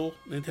official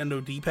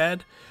Nintendo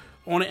D-pad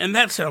on it, and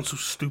that sounds so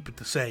stupid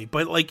to say,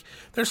 but, like,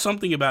 there's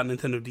something about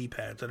Nintendo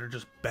D-pads that are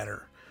just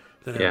better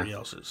than everybody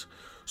else's.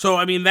 So,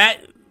 I mean,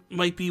 that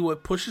might be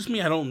what pushes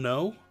me. I don't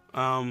know.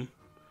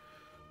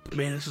 But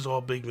man, this is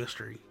all big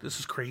mystery. This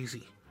is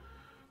crazy.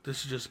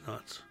 This is just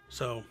nuts.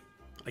 So,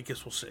 I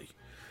guess we'll see.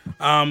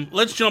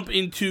 Let's jump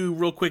into,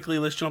 real quickly,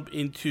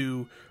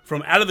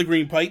 from Out of the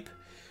Green Pipe,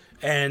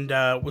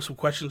 and with some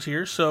questions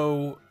here.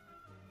 So,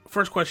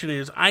 first question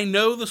is, I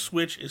know the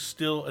Switch is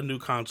still a new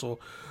console,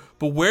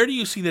 but where do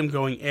you see them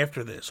going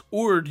after this?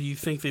 Or do you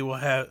think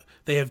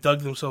they have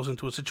dug themselves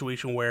into a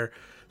situation where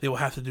they will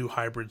have to do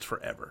hybrids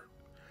forever?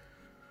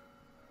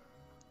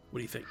 What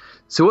do you think?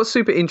 So what's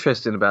super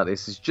interesting about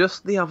this is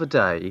just the other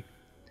day,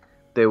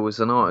 there was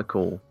an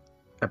article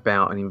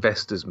about an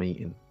investors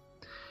meeting.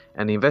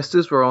 And the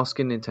investors were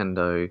asking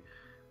Nintendo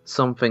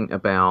something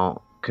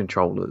about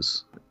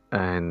controllers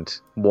and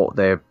what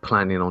they're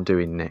planning on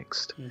doing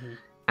next. Mm-hmm.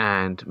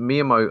 And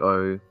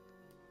Miyamoto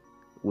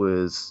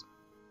was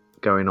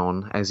going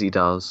on, as he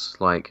does,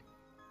 like,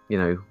 you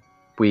know,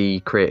 we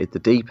created the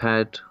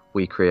D-pad,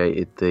 we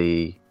created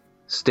the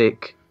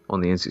stick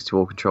on the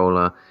N64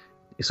 controller.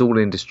 It's all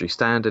industry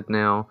standard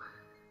now.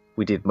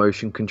 We did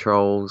motion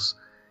controls,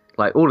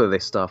 like all of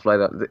this stuff. Like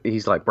that,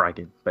 he's like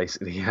bragging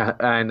basically.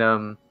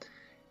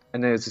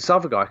 And there's this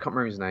other guy, I can't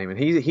remember his name, and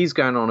he's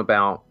going on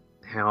about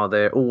how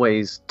they're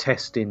always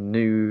testing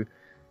new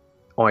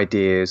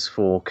ideas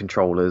for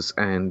controllers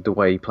and the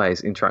way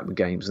players interact with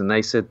games. And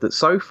they said that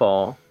so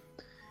far,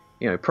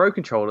 you know, Pro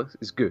Controller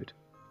is good,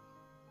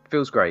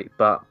 feels great,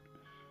 but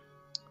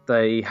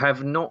they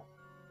have not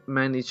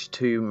managed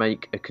to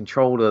make a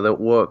controller that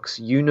works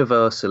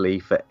universally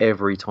for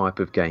every type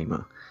of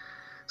gamer.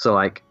 So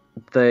like,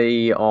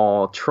 they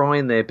are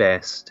trying their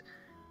best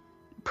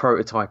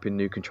prototyping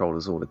new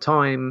controllers all the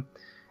time,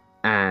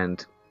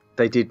 and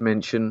they did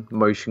mention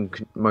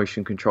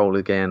motion control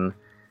again.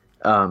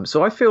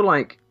 So I feel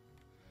like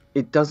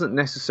it doesn't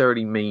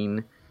necessarily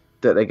mean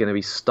that they're going to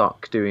be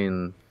stuck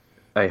doing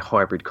a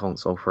hybrid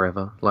console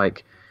forever.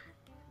 Like,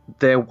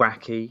 they're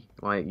wacky.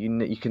 Like,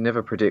 you can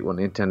never predict what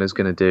Nintendo's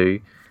going to do.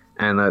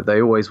 And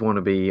they always want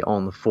to be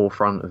on the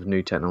forefront of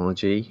new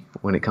technology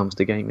when it comes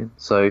to gaming.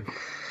 So,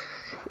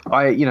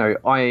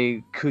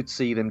 I could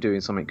see them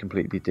doing something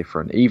completely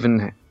different.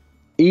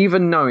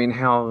 Even knowing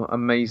how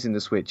amazing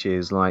the Switch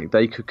is, like,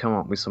 they could come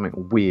up with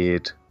something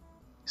weird,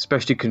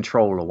 especially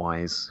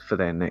controller-wise, for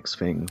their next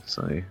thing.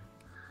 So,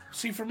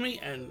 see, for me,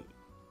 and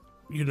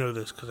you know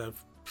this because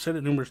I've said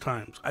it numerous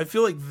times, I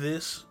feel like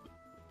this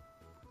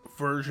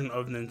version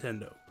of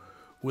Nintendo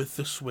with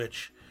the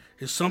Switch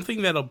is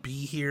something that'll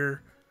be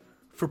here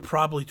for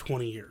probably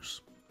 20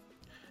 years,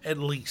 at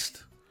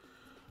least.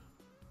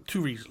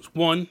 Two reasons.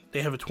 One,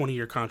 they have a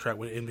 20-year contract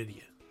with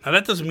NVIDIA. Now,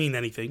 that doesn't mean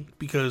anything,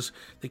 because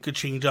they could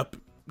change up,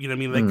 you know what I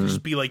mean? They could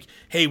just be like,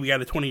 hey, we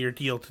got a 20-year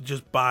deal to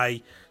just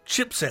buy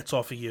chipsets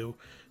off of you.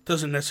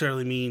 Doesn't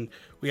necessarily mean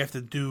we have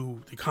to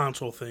do the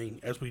console thing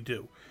as we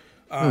do.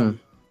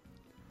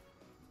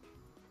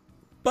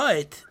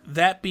 But,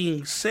 that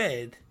being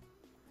said,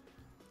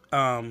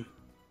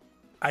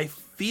 I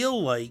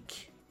feel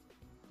like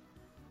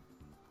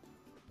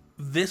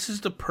this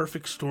is the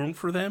perfect storm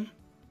for them.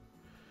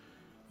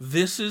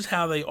 This is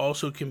how they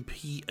also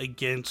compete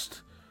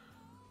against,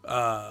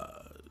 like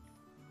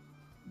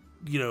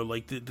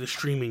the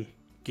streaming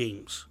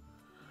games.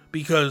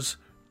 Because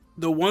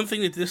the one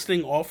thing that this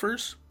thing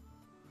offers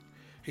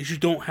is you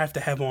don't have to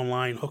have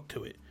online hooked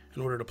to it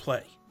in order to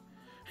play.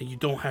 And you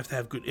don't have to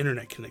have good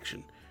internet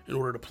connection in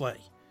order to play.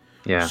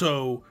 Yeah.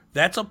 So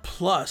that's a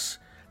plus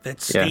that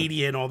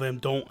Stadia and all them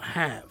don't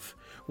have.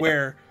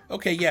 Where,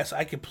 okay, yes,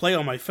 I can play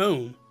on my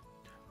phone,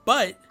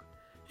 but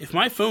if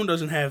my phone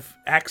doesn't have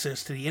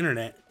access to the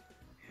internet,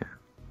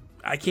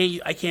 I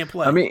can't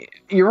play. I mean,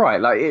 you're right.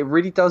 Like, it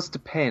really does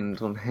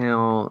depend on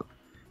how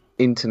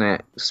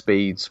internet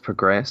speeds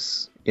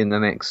progress in the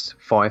next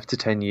 5 to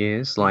 10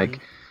 years. Like,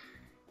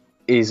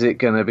 is it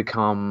going to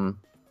become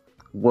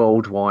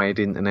worldwide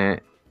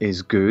internet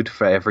is good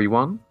for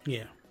everyone?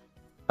 Yeah.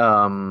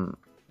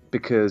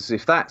 Because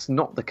if that's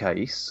not the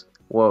case,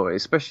 well,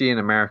 especially in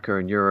America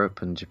and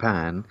Europe and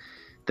Japan,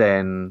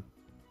 then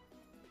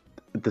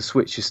the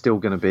Switch is still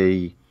going to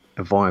be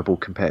a viable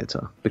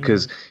competitor,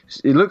 because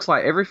it looks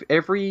like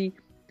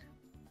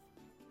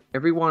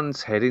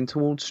everyone's heading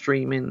towards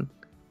streaming,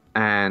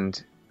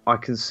 and I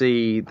can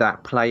see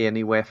that play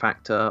anywhere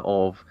factor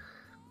of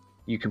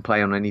you can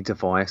play on any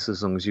device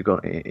as long as you've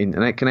got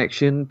internet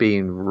connection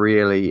being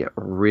really,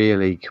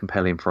 really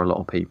compelling for a lot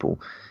of people,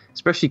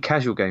 especially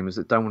casual gamers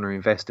that don't want to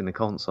invest in a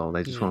console.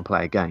 They just want to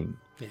play a game.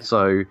 Yeah.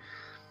 So,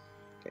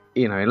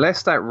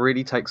 unless that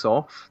really takes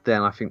off,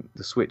 then I think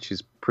the Switch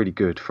is pretty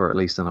good for at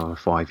least another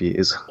 5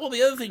 years. Well,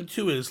 the other thing,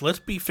 too, is, let's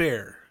be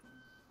fair,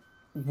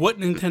 what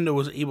Nintendo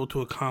was able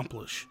to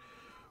accomplish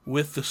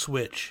with the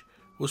Switch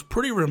was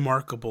pretty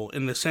remarkable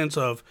in the sense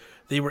of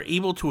they were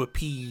able to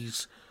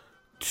appease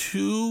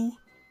two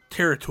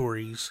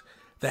territories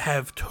that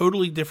have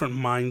totally different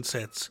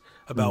mindsets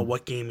about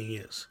what gaming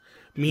is.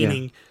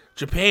 Meaning,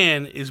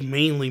 Japan is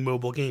mainly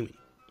mobile gaming.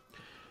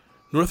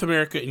 North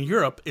America and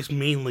Europe is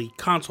mainly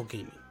console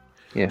gaming.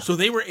 Yeah. So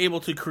they were able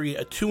to create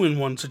a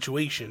 2-in-1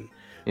 situation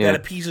that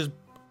appeases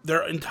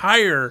their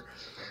entire,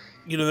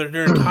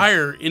 their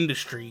entire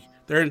industry,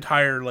 their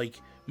entire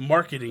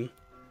marketing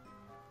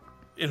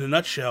in a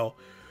nutshell.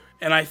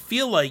 And I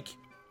feel like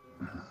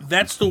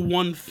that's the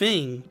one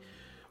thing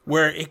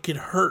where it could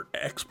hurt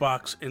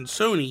Xbox and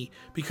Sony,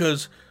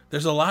 because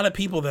there's a lot of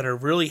people that are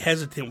really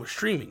hesitant with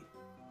streaming.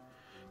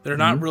 They're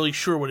not really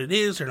sure what it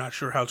is. They're not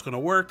sure how it's going to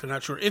work. They're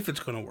not sure if it's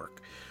going to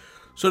work.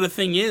 So the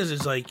thing is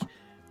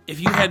if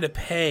you had to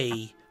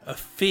pay a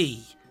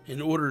fee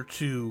in order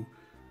to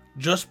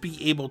just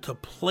be able to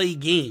play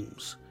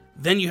games,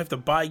 then you have to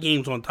buy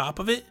games on top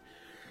of it,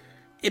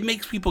 it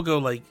makes people go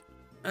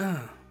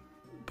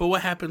but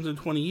what happens in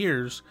 20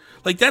 years?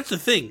 That's the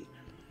thing.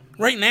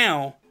 Right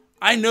now,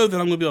 I know that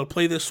I'm going to be able to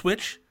play this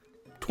Switch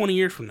 20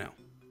 years from now.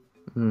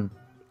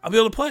 I'll be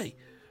able to play.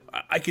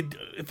 I could,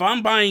 if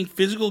I'm buying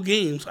physical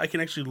games, I can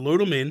actually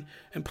load them in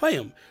and play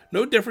them.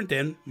 No different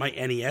than my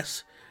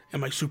NES and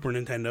my Super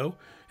Nintendo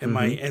and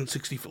my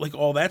N64,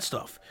 all that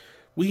stuff.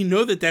 We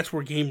know that that's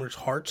where gamers'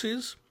 hearts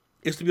is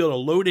to be able to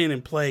load in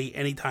and play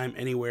anytime,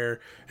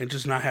 anywhere, and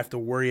just not have to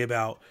worry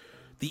about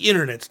the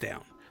internet's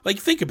down.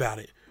 Think about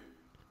it.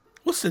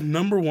 What's the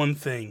number one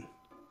thing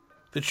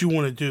that you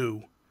want to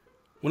do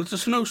when it's a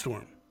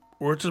snowstorm?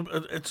 Or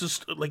it's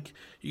just I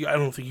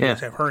don't think you guys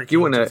have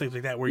hurricanes and things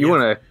like that. Where you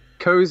want to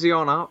cozy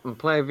on up and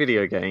play a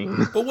video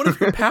game. But what if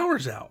your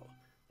power's out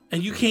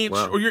and you can't,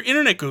 or your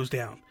internet goes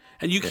down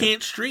and you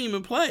can't stream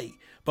and play?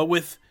 But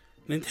with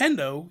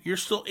Nintendo, you're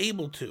still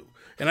able to.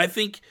 And I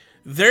think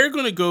they're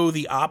going to go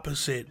the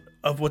opposite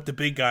of what the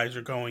big guys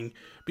are going,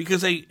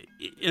 because in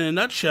a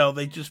nutshell,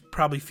 they just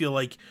probably feel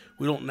like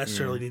we don't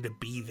necessarily need to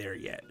be there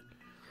yet.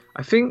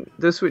 I think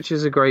the Switch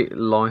is a great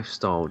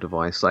lifestyle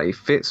device. It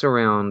fits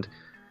around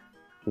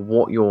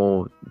what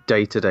your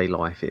day-to-day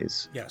life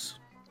is. Yes.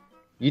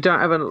 You don't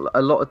have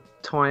a lot of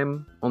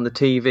time on the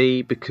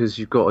TV because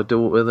you've got a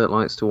daughter that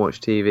likes to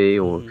watch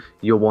TV, or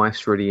your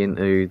wife's really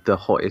into the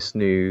hottest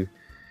new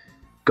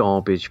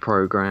garbage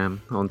program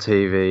on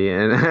TV,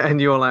 and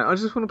you're like, I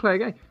just want to play a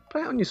game.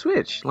 Play it on your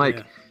Switch.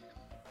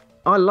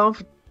 I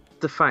love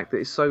the fact that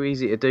it's so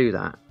easy to do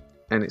that,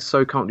 and it's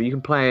so comfortable. You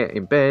can play it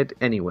in bed,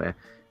 anywhere.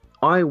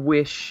 I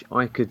wish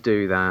I could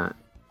do that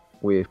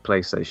with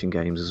PlayStation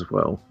games as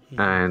well.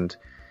 And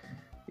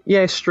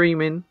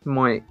streaming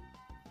might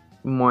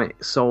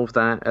solve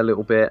that a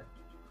little bit,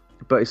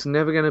 but it's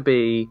never going to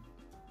be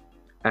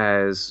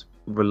as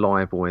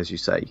reliable, as you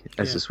say,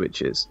 as the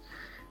Switch is.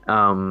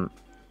 I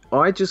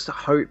just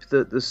hope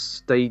that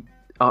they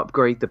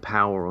upgrade the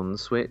power on the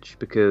Switch,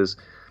 because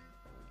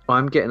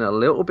I'm getting a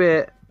little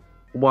bit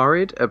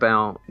worried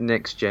about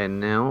next gen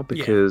now,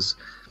 because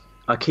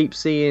I keep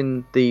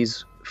seeing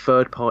these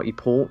third-party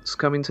ports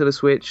coming to the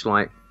Switch,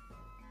 like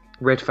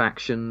Red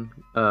Faction,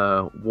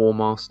 War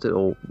Master,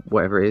 or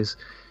whatever it is.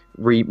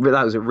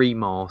 That was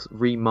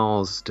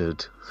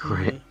remastered,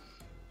 right?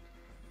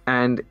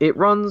 And it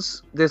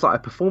runs. There's a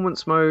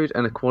performance mode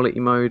and a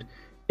quality mode.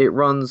 It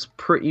runs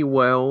pretty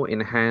well in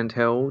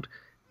handheld,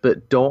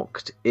 but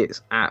docked,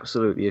 it's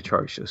absolutely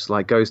atrocious.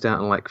 Goes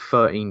down to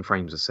 13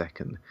 frames a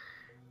second,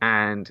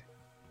 and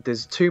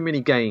there's too many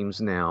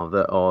games now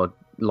that are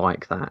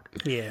like that.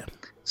 Yeah.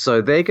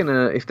 So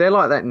if they're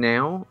like that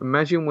now,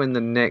 imagine when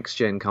the next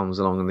gen comes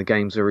along and the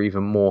games are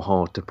even more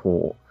hard to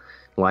port.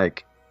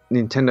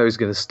 Nintendo's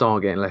going to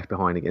start getting left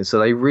behind again. So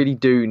they really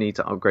do need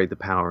to upgrade the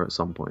power at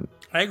some point.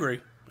 I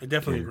agree. I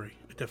definitely agree.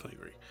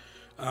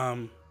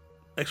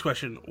 Next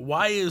question.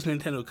 Why is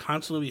Nintendo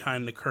constantly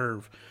behind the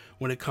curve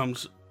when it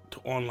comes to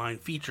online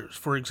features?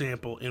 For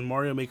example, in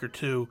Mario Maker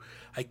 2,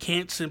 I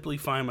can't simply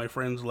find my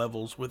friends'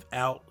 levels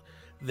without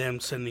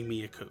them sending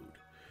me a code.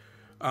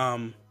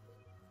 I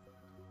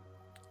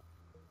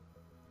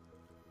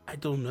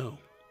don't know.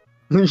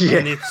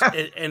 And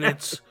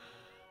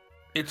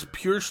it's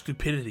pure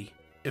stupidity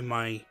in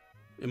my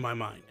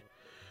mind.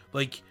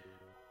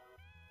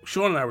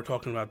 Sean and I were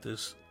talking about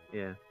this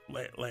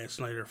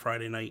last night or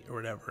Friday night or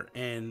whatever,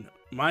 and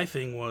my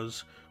thing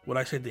was, what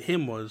I said to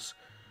him was,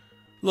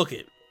 look,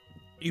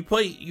 you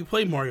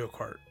play Mario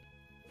Kart,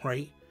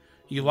 right?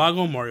 You log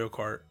on Mario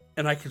Kart,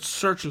 and I could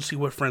search and see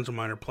what friends of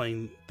mine are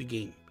playing the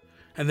game,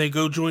 and then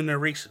go join their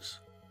races.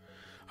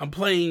 I'm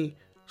playing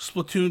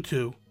Splatoon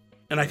 2,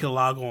 and I can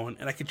log on,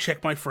 and I can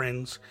check my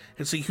friends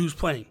and see who's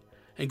playing,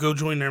 and go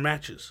join their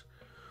matches.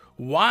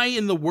 Why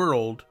in the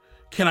world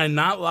can I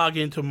not log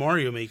into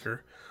Mario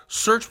Maker,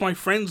 search my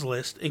friends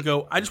list, and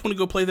go, I just want to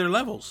go play their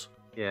levels?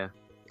 Yeah.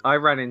 I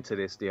ran into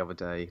this the other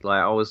day.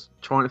 I was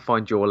trying to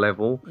find your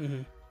level,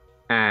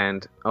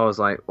 and I was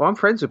like, well, I'm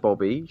friends with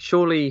Bobby.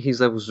 Surely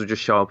his levels will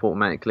just show up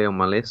automatically on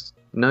my list.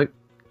 Nope.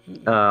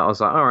 I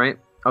was like, all right,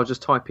 I'll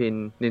just type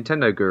in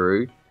Nintendo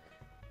Guru.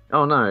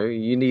 Oh, no,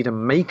 you need a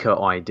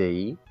Maker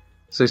ID.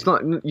 So it's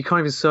not, you can't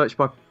even search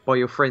by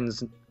your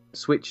friend's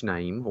Switch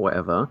name or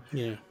whatever.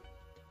 Yeah.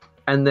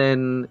 And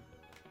then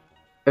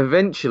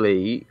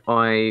eventually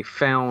I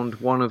found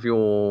one of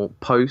your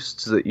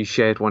posts that you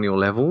shared one of your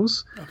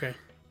levels. Okay.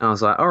 And I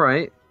was like, all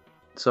right,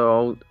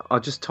 so I'll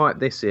just type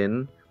this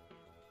in.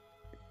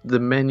 The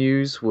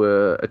menus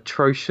were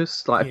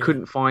atrocious. Like, I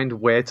couldn't find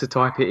where to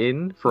type it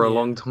in for a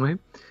long time.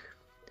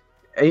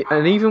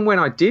 And even when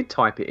I did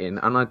type it in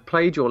and I'd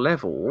played your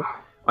level,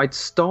 I'd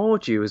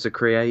starred you as a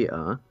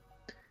creator.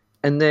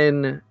 And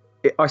then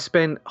I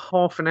spent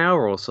half an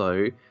hour or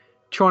so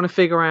trying to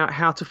figure out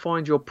how to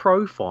find your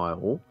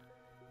profile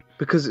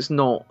because it's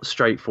not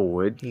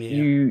straightforward.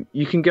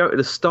 You can go to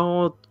the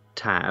star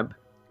tab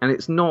and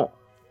it's not...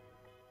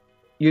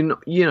 You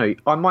know,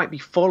 I might be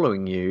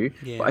following you,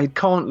 but I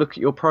can't look at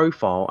your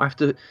profile. I have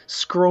to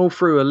scroll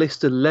through a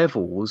list of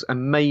levels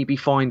and maybe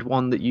find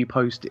one that you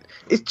posted.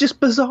 It's just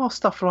bizarre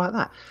stuff like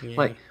that. Yeah.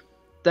 Like,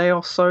 they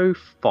are so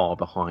far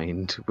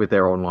behind with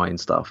their online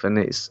stuff, and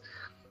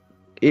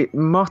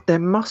there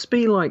must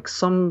be like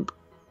some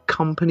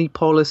company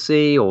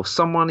policy or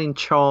someone in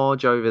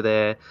charge over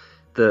there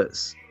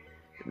that's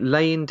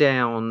laying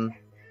down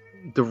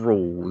the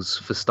rules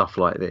for stuff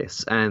like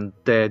this, and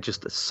they're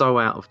just so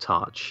out of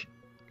touch.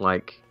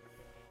 Like,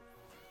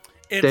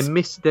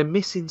 they're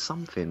missing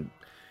something.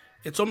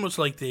 It's almost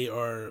like they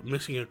are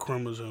missing a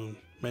chromosome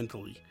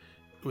mentally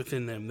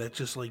within them that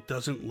just like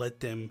doesn't let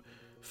them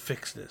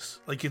fix this.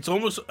 Like, it's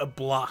almost a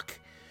block.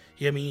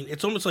 You know what I mean?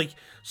 It's almost like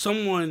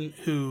someone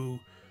who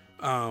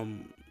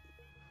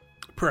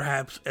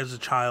perhaps as a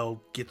child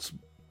gets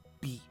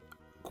beat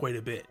quite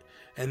a bit,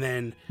 and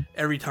then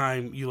every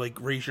time you like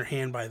raise your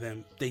hand by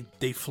them,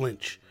 they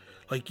flinch.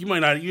 Like,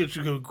 you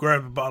just go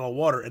grab a bottle of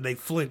water and they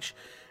flinch.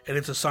 And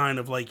it's a sign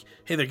of like,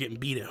 hey, they're getting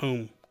beat at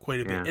home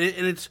quite a bit.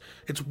 And it's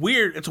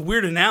weird. It's a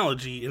weird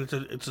analogy, and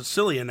it's a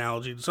silly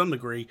analogy to some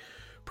degree,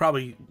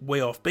 probably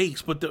way off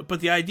base. But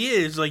the idea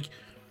is like,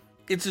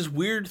 it's this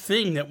weird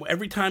thing that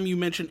every time you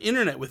mention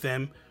internet with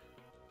them,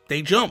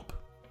 they jump,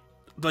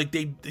 like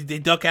they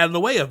duck out of the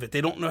way of it.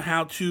 They don't know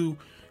how to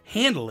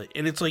handle it,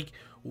 and it's like,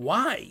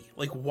 why?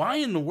 Like, why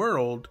in the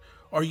world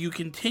are you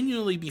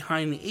continually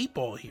behind the eight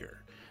ball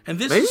here? And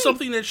this is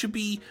something that should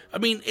be. I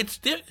mean,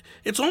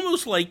 it's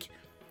almost like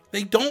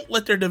they don't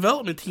let their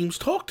development teams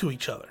talk to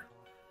each other.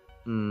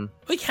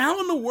 Like, how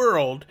in the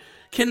world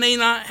can they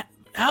not...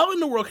 How in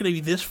the world can they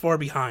be this far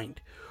behind?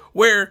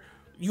 Where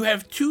you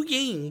have two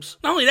games...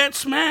 Not only that,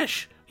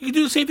 Smash. You can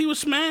do the same thing with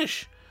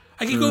Smash.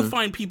 I can go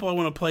find people I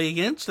want to play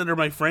against that are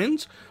my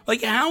friends.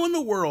 Like, how in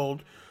the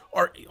world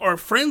are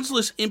friends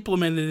lists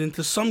implemented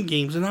into some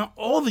games and not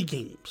all the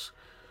games?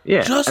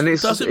 Yeah, just and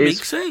doesn't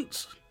make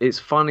sense. It's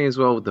funny as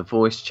well with the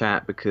voice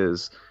chat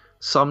because...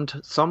 Some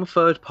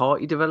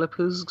third-party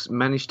developers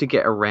manage to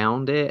get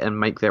around it and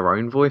make their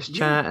own voice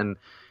chat, and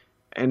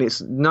it's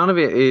none of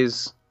it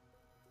is.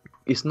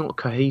 It's not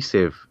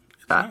cohesive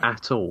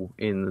at all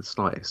in the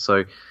slightest.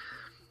 So,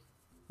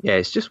 yeah,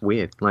 it's just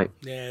weird. Like,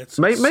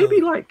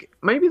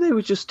 maybe they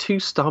were just too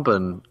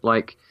stubborn.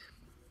 Like,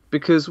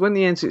 because when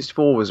the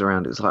N64 was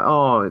around, it's like,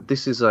 oh,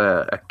 this is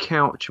a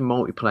couch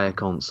multiplayer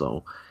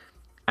console,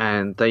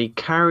 and they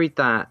carried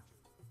that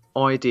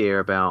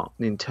idea about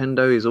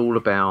Nintendo is all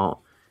about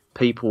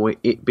people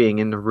being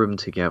in the room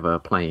together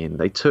playing.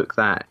 They took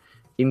that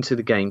into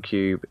the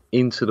GameCube,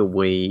 into the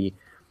Wii.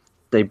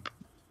 They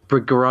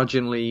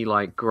begrudgingly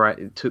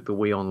took the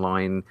Wii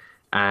Online,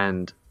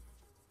 and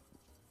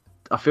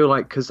I feel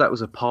like because that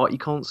was a party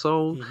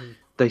console,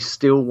 they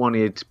still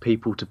wanted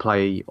people to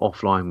play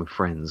offline with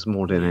friends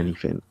more than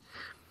anything.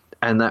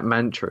 And that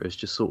mantra is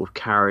just sort of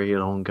carried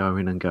on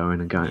going and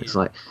going and going. Yeah. It's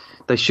like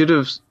they should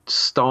have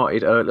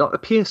started early. Like, the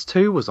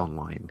PS2 was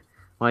online.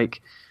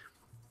 Like,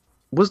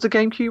 was the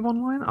GameCube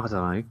online? I don't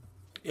know.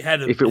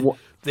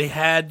 They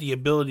had the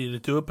ability to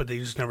do it, but they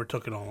just never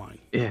took it online.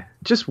 Yeah,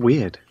 just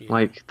weird. Yeah.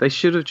 Like, they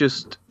should have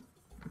just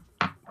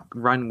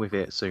run with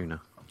it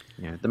sooner.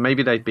 Yeah, then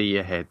maybe they'd be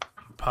ahead.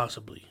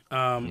 Possibly.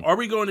 Are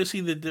we going to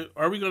see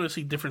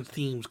different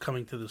themes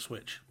coming to the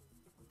Switch?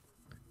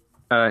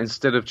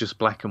 Instead of just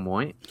black and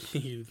white.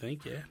 You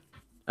think? Yeah.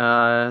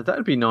 That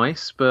would be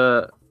nice,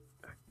 but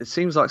it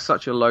seems like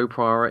such a low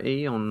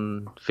priority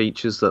on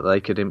features that they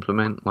could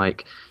implement.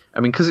 Like, I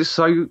mean, because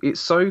it's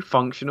so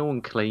functional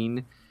and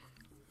clean.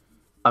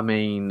 I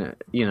mean,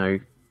 you know,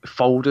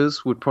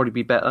 folders would probably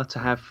be better to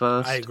have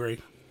first. I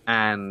agree.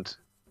 And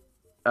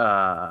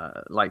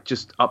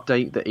just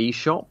update the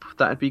eShop.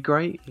 That'd be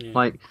great. Yeah.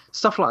 Like,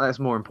 stuff like that's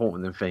more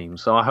important than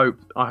themes. So I hope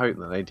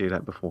that they do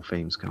that before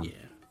themes come.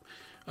 Yeah.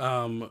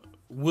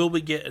 Will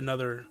we get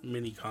another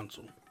mini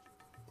console?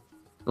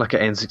 Like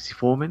an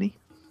N64 mini?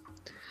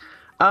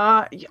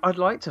 I'd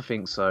like to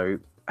think so.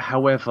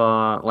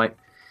 However, like,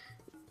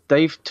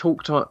 they've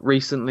talked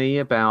recently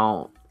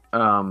about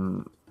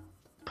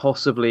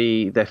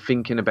possibly they're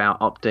thinking about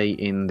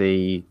updating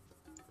the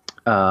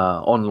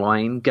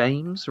online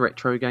games,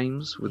 retro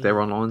games, with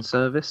their online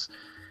service.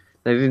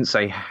 They didn't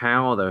say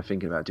how they were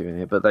thinking about doing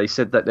it, but they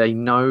said that they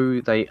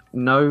know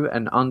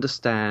and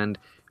understand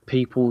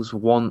people's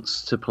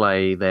wants to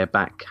play their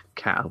back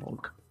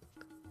catalogue.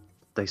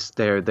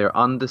 They're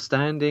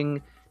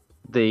understanding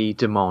the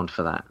demand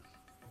for that.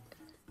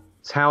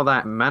 how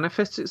that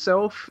manifests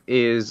itself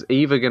is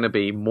either going to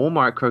be more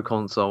micro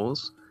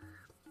consoles,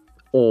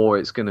 or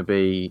it's going to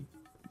be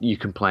you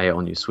can play it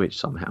on your Switch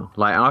somehow.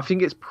 Like, and I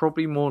think it's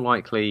probably more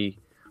likely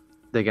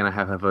they're going to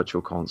have a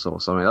virtual console or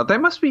something. Like,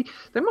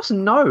 they must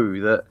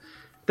know that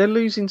they're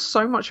losing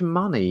so much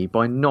money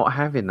by not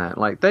having that.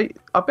 Like,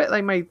 I bet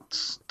they made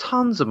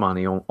tons of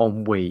money on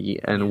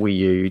Wii and Wii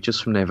U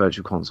just from their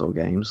virtual console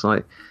games.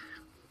 Like,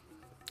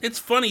 it's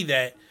funny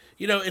that,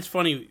 it's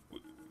funny.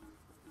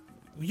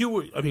 We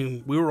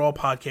were all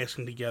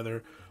podcasting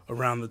together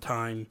around the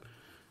time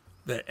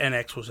that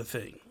NX was a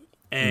thing.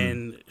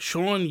 And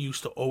Sean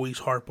used to always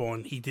harp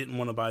on he didn't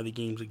want to buy the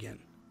games again.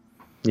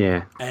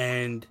 Yeah.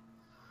 And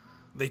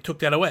they took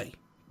that away.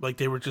 Like,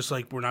 they were just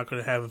like, we're not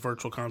going to have a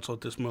virtual console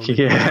at this moment.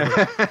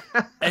 Yeah.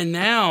 And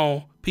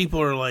now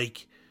people are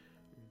like,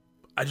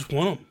 I just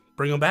want them.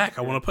 Bring them back.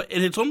 I want to play.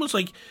 And it's almost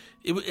like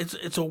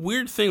it's a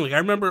weird thing. Like, I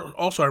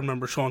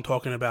remember Sean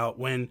talking about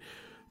when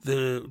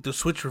the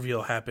Switch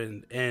reveal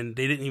happened, and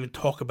they didn't even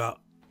talk about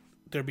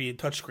there being a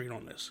touchscreen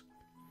on this.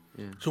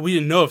 Yeah. So we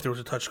didn't know if there was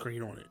a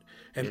touchscreen on it.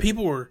 And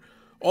people were,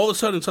 all of a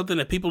sudden, something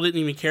that people didn't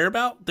even care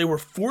about, they were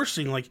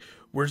forcing, like,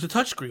 where's the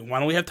touchscreen? Why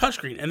don't we have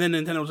touchscreen? And then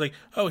Nintendo was like,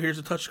 oh, here's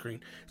a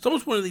touchscreen. It's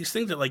almost one of these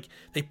things that, like,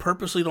 they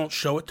purposely don't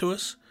show it to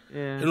us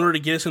in order to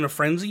get us in a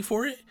frenzy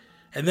for it,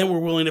 and then we're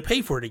willing to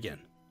pay for it again.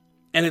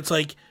 And it's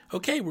like,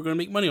 okay, we're going to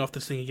make money off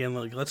this thing again.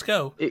 Like, let's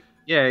go.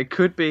 It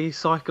could be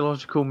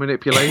psychological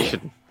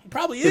manipulation. It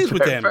probably is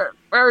with them.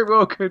 Very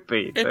well could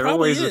be. They're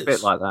always is. a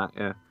bit like that,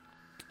 yeah.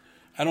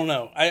 I don't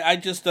know. I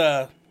just,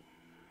 I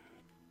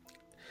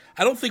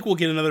don't think we'll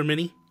get another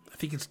mini. I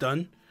think it's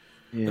done.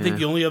 Yeah. I think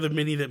the only other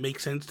mini that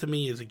makes sense to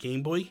me is a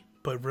Game Boy,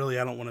 but really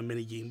I don't want a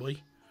mini Game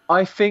Boy.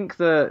 I think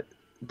that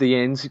the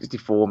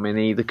N64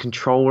 mini, the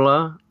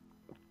controller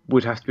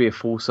would have to be a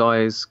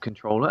full-size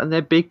controller, and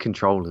they're big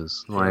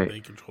controllers.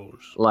 Big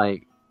controllers.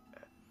 Like,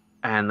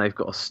 and they've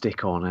got a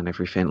stick on and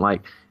everything.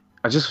 Like,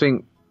 I just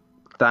think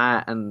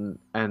that and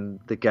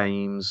the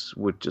games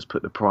would just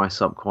put the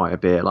price up quite a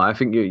bit. Like, I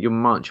think you're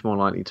much more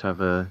likely to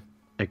have a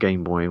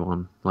Game Boy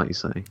one, like you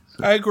say.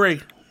 So. I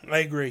agree.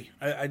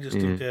 I just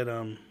think that,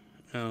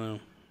 I don't know.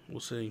 We'll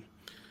see.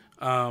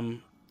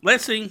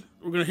 Last thing,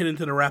 we're going to hit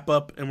into the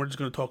wrap-up, and we're just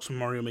going to talk some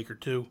Mario Maker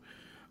 2.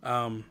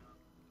 I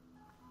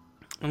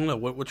don't know,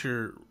 what's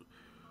your...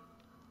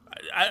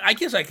 I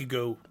guess I could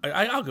go...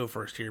 I'll go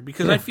first here,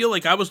 because I feel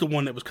like I was the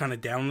one that was kind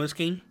of down on this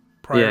game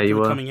prior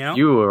to it coming out.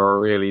 You were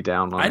really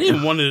down on it. I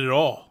didn't want it at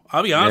all.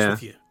 I'll be honest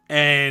with you.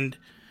 And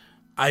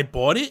I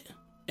bought it,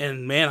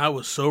 and man, I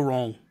was so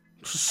wrong.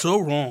 So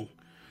wrong.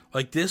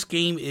 Like, this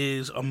game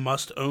is a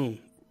must-own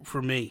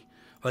for me.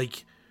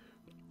 Like,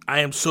 I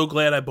am so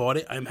glad I bought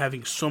it. I'm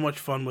having so much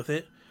fun with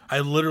it. I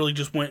literally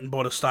just went and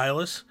bought a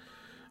stylus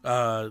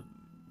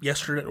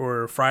yesterday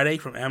or Friday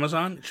from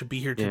Amazon. It should be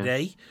here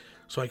today,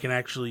 so I can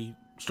actually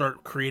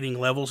start creating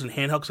levels in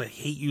handheld, because I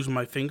hate using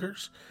my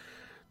fingers.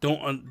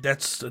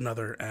 That's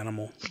another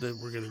animal that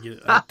we're going to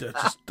get.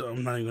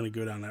 I'm not even going to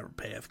go down that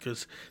path,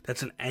 because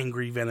that's an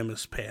angry,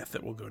 venomous path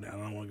that we'll go down.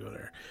 I don't want to go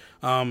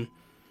there.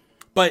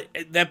 But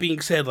that being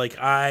said, like,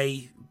 and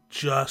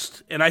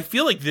I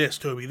feel like this,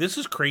 Toby, this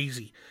is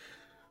crazy.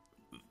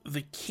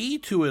 The key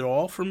to it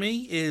all for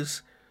me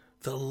is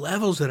the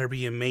levels that are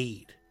being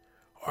made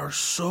are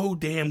so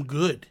damn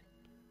good.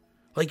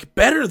 Like,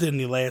 better than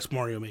the last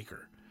Mario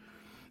Maker.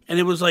 And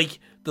it was like,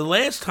 the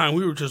last time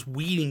we were just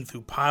weeding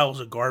through piles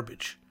of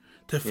garbage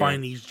to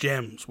find these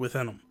gems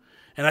within them.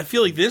 And I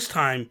feel like this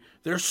time,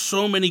 there's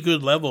so many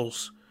good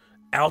levels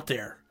out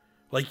there.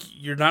 Like,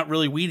 you're not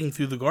really weeding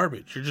through the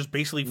garbage. You're just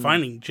basically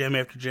finding gem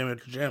after gem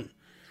after gem.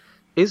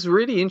 It's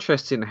really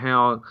interesting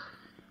how,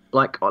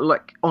 like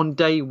on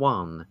day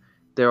one,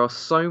 there are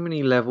so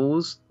many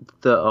levels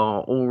that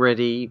are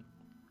already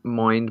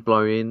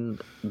mind-blowing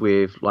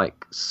with,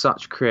 like,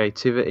 such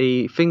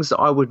creativity. Things that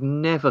I would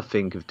never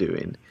think of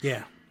doing.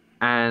 Yeah.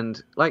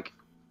 And, like,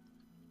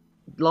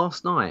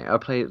 last night I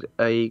played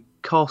a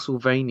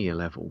Castlevania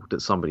level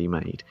that somebody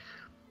made.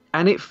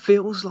 And it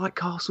feels like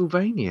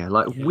Castlevania,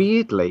 like,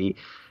 weirdly.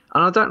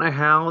 And I don't know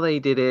how they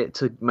did it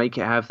to make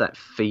it have that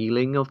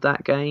feeling of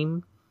that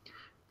game.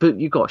 But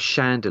you've got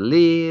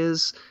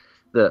chandeliers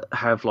that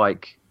have,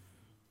 like,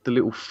 the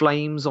little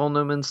flames on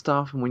them and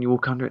stuff. And when you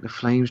walk under it, the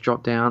flames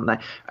drop down.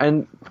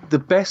 And the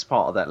best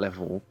part of that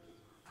level,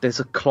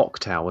 there's a clock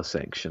tower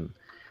section.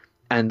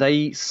 And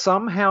they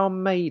somehow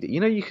made it.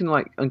 You know, you can,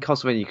 like, in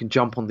Castlevania, you can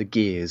jump on the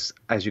gears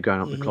as you're going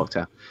up the clock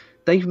tower.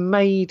 They've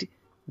made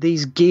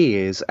these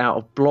gears out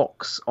of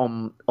blocks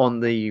on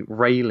the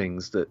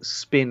railings that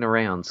spin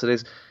around. So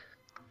there's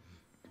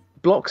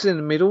blocks in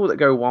the middle that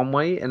go one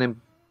way, and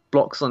then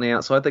blocks on the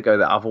outside that go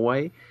the other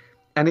way.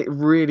 And it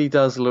really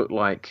does look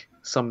like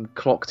some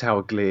clock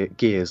tower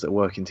gears that are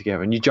working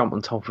together, and you jump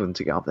on top of them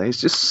to get up there.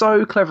 It's just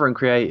so clever and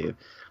creative.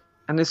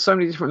 And there's so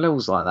many different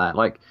levels like that.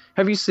 Like,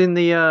 have you seen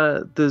the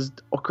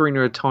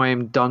Ocarina of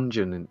Time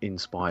dungeon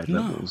inspired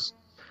levels?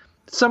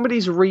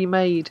 Somebody's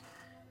remade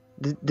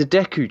the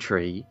Deku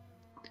Tree,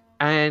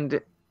 and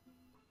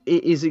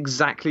it is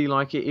exactly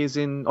like it is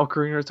in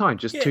Ocarina of Time,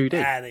 just 2D.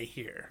 Get out of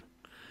here.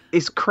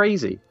 it's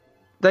crazy.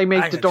 They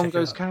made I the gotta check it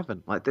Dongo's out.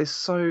 Cavern. Like there's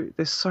so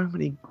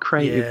many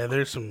creative Yeah,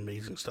 there's some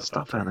amazing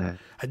stuff out there.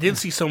 I did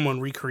see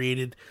someone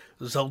recreated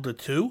Zelda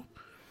 2.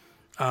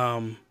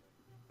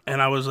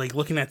 And I was like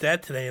looking at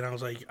that today, and I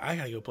was like, I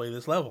gotta go play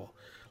this level.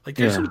 Like,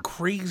 there's some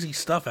crazy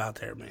stuff out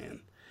there,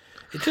 man.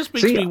 It just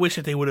makes me wish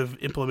that they would have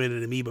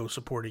implemented amiibo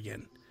support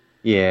again.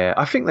 Yeah,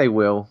 I think they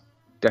will.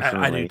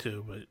 Definitely. I do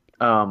too, but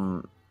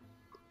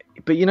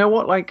but you know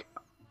what? Like,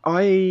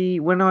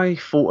 when I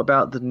thought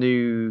about the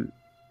new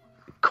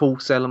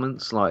course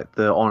elements, like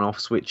the on-off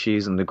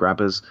switches and the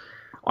grabbers,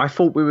 I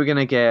thought we were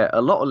gonna get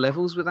a lot of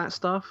levels with that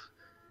stuff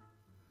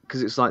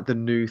because it's like the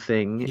new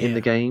thing in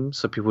the game,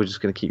 so people are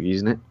just gonna keep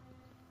using it.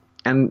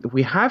 And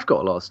we have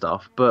got a lot of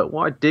stuff, but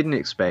what I didn't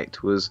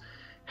expect was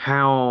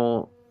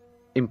how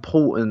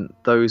important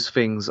those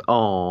things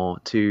are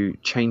to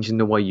changing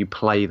the way you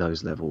play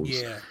those levels.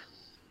 yeah.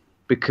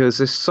 Because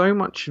there's so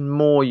much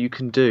more you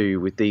can do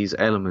with these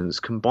elements,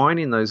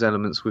 combining those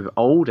elements with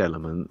old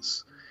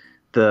elements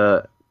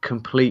that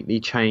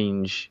completely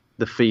change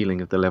the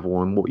feeling of the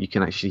level and what you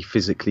can actually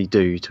physically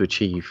do to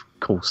achieve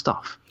cool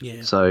stuff.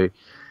 Yeah. So,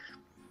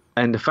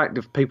 and the fact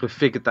that people have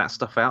figured that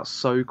stuff out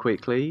so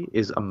quickly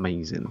is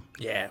amazing.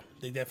 Yeah,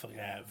 they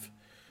definitely have.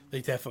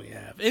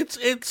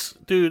 It's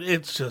dude,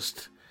 it's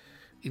just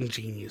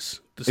ingenious.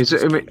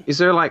 Is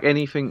there like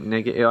anything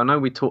negative? I know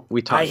we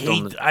touched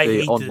on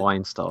the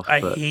online stuff. I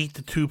hate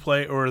the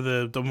 2-player or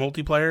the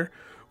multiplayer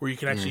where you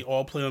can actually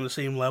all play on the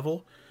same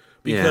level,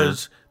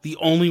 because the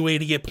only way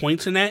to get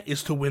points in that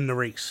is to win the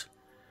race.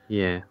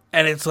 Yeah.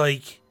 And it's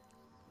like,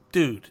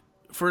 dude,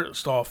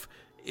 first off,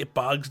 it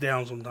bogs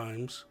down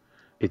sometimes.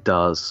 It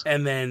does.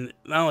 And then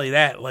not only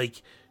that,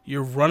 like,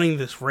 you're running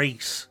this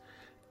race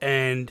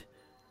and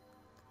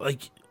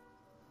like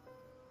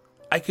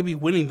I could be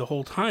winning the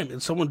whole time,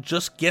 and someone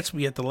just gets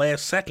me at the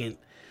last second,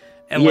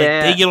 and like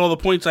they get all the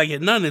points, I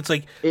get none. It's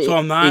like so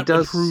I'm not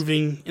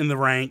improving in the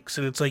ranks,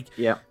 and it's like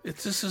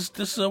this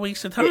is a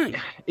waste of time.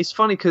 It's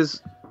funny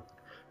because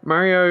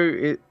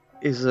Mario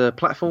is a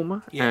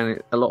platformer, and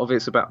a lot of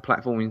it's about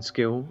platforming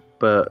skill,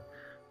 but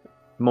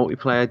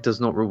multiplayer does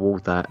not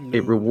reward that. No.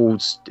 It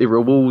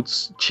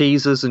rewards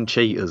cheesers and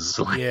cheaters.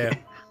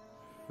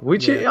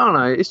 Which I don't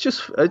know. It's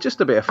just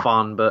a bit of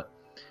fun, but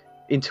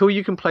until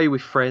you can play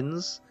with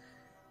friends,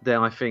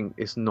 then I think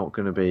it's not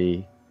going to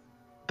be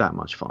that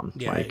much fun.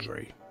 Yeah, I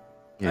agree.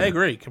 Yeah. I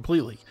agree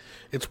completely.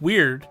 It's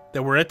weird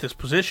that we're at this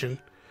position.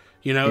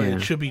 You know,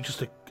 it should be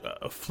just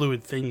a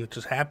fluid thing that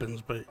just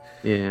happens, but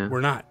we're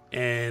not.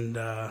 And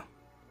I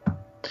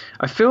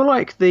feel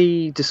like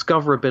the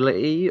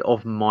discoverability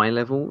of my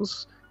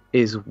levels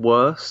is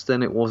worse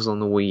than it was on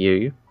the Wii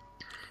U.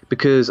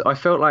 Because I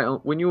felt like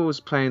when you was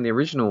playing the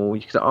original,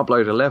 you could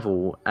upload a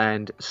level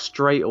and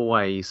straight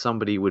away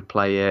somebody would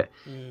play it.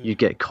 You'd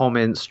get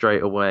comments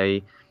straight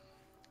away.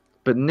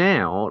 But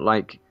now,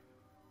 like,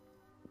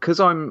 because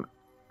I'm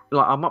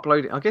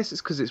uploading, I guess it's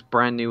because it's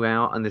brand new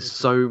out and there's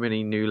so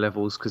many new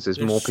levels because there's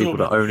more people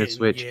that own a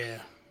Switch. Yeah.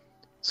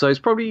 So it's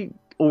probably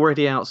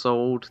already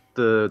outsold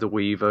the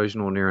Wii version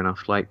or near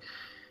enough. Like,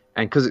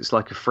 and because it's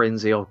like a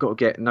frenzy, I've got to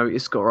get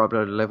noticed, got to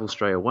upload a level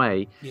straight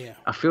away. Yeah.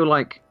 I feel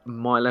like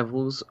my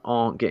levels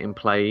aren't getting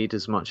played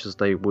as much as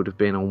they would have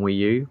been on Wii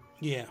U.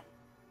 Yeah.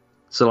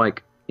 So,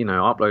 like, you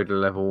know, I uploaded a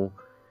level,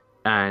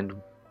 and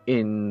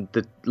in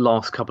the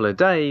last couple of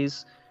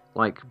days,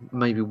 like,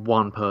 maybe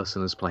one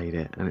person has played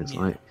it, and it's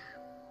like,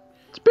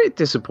 it's a bit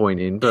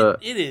disappointing,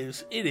 but... It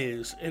is,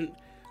 and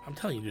I'm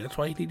telling you, that's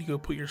why you need to go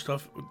put your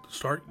stuff,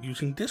 start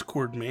using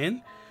Discord,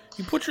 man.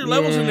 You put your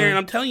levels in there, and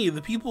I'm telling you,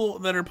 the people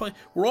that are playing,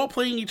 we're all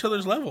playing each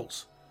other's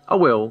levels. I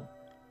will.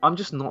 I'm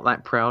just not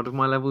that proud of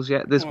my levels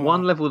yet. There's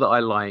one level that I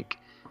like.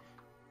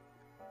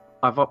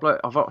 I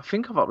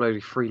think I've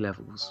uploaded 3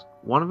 levels.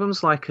 One of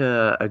them's like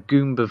a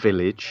Goomba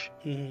village,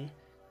 and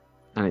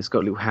it's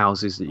got little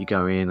houses that you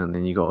go in, and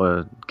then you got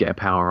to get a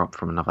power up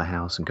from another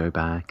house and go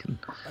back. And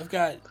I've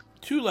got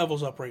 2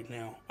 levels up right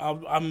now.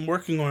 I'm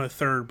working on a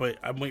third, but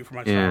I'm waiting for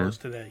my stylus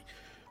today.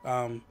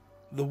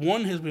 The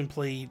one has been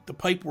played. The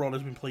Pipe World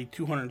has been played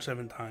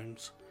 207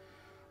 times.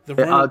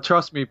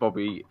 Trust me,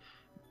 Bobby.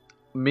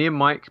 Me and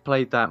Mike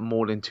played that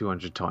more than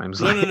 200 times.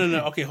 No.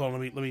 Okay, hold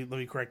on. Let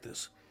me correct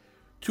this.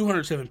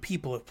 207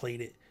 people have played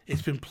it.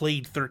 It's been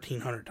played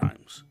 1,300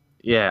 times.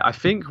 Yeah, I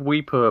think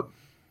we put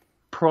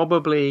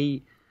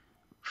probably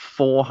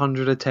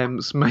 400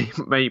 attempts,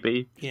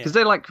 maybe. Because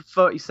they're like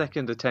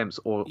 30-second attempts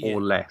or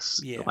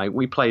less. Yeah. Like,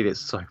 we played it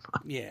so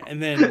much. Yeah,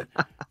 and then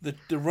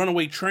the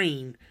Runaway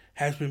Train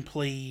has been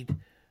played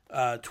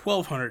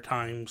 1,200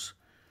 times,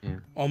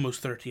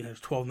 almost 1,300,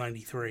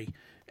 1,293,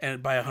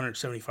 and by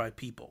 175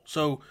 people.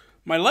 So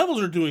my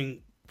levels are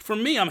doing, for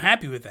me, I'm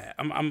happy with that.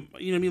 I'm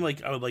you know what I mean?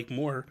 Like, I would like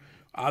more,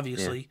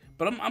 obviously,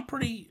 but I'm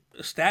pretty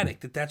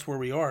ecstatic that that's where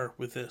we are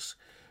with this.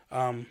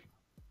 I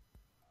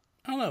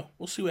don't know.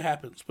 We'll see what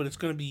happens, but it's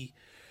gonna be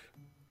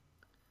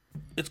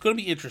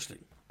interesting.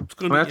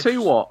 I'll tell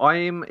you what, I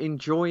am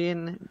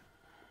enjoying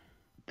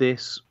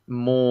this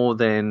more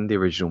than the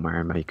original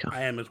Mario Maker.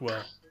 I am as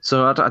well.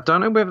 So I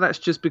don't know whether that's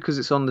just because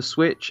it's on the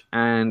Switch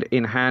and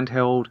in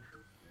handheld,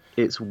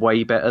 it's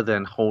way better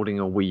than holding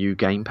a Wii U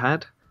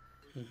gamepad.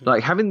 Mm-hmm.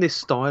 Like having this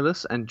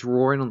stylus and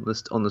drawing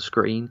on the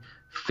screen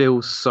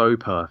feels so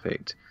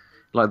perfect.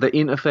 Like the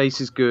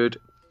interface is good.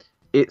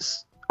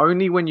 It's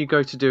only when you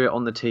go to do it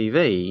on the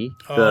TV.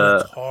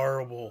 That's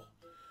horrible.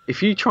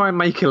 If you try and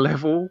make a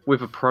level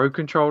with a Pro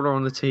controller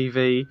on the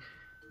TV,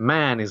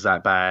 man, is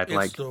that bad. It's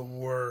like the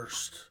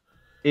worst.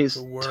 It's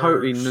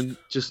totally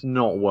just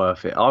not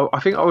worth it. I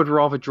think I would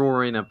rather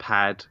draw in a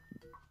pad,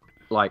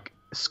 like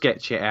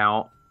sketch it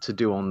out to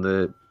do on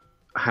the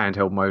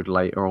handheld mode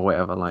later or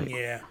whatever. Like,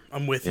 yeah,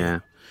 I'm with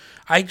you.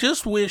 I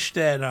just wish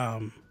that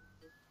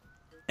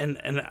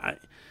and I,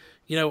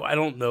 I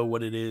don't know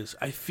what it is.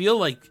 I feel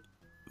like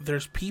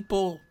there's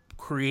people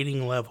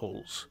creating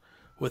levels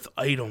with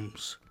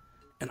items,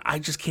 and I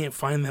just can't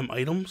find them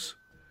items.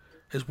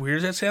 As weird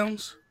as that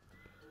sounds.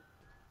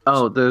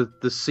 Oh,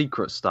 the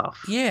secret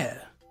stuff. Yeah.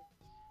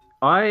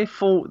 I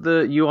thought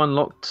that you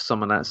unlocked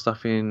some of that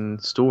stuff in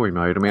story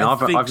mode. I mean,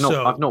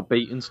 I've not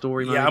beaten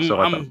story mode. Yeah, I'm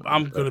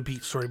so gonna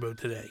beat story mode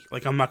today.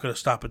 Like, I'm not gonna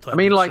stop until I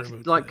mean, like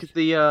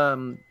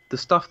the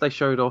stuff they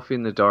showed off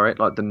in the direct,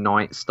 like the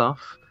night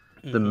stuff,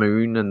 the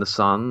moon and the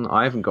sun.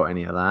 I haven't got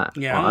any of that.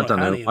 Yeah, I don't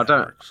know. I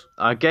don't. Works.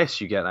 I guess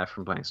you get that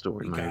from playing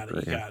story mode.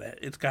 Got it.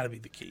 It's got to be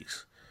the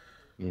case.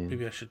 Yeah.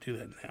 Maybe I should do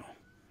that now.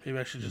 Maybe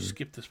I should just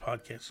skip this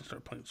podcast and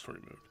start playing story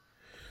mode.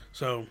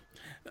 So,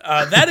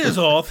 that is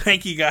all.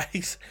 Thank you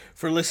guys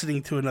for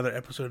listening to another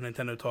episode of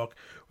Nintendo Talk.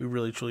 We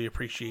really, truly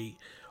appreciate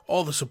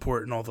all the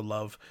support and all the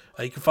love.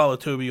 You can follow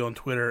Toby on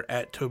Twitter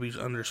at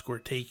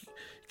Toby's_take. You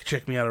can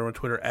check me out on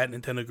Twitter at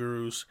Nintendo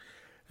Gurus.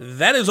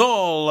 That is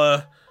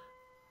all.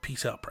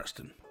 Peace out,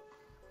 Preston.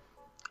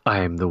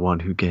 I am the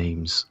one who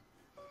games.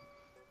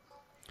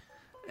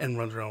 And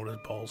runs around with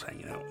his balls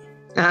hanging out.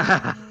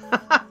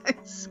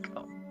 It's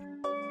cool.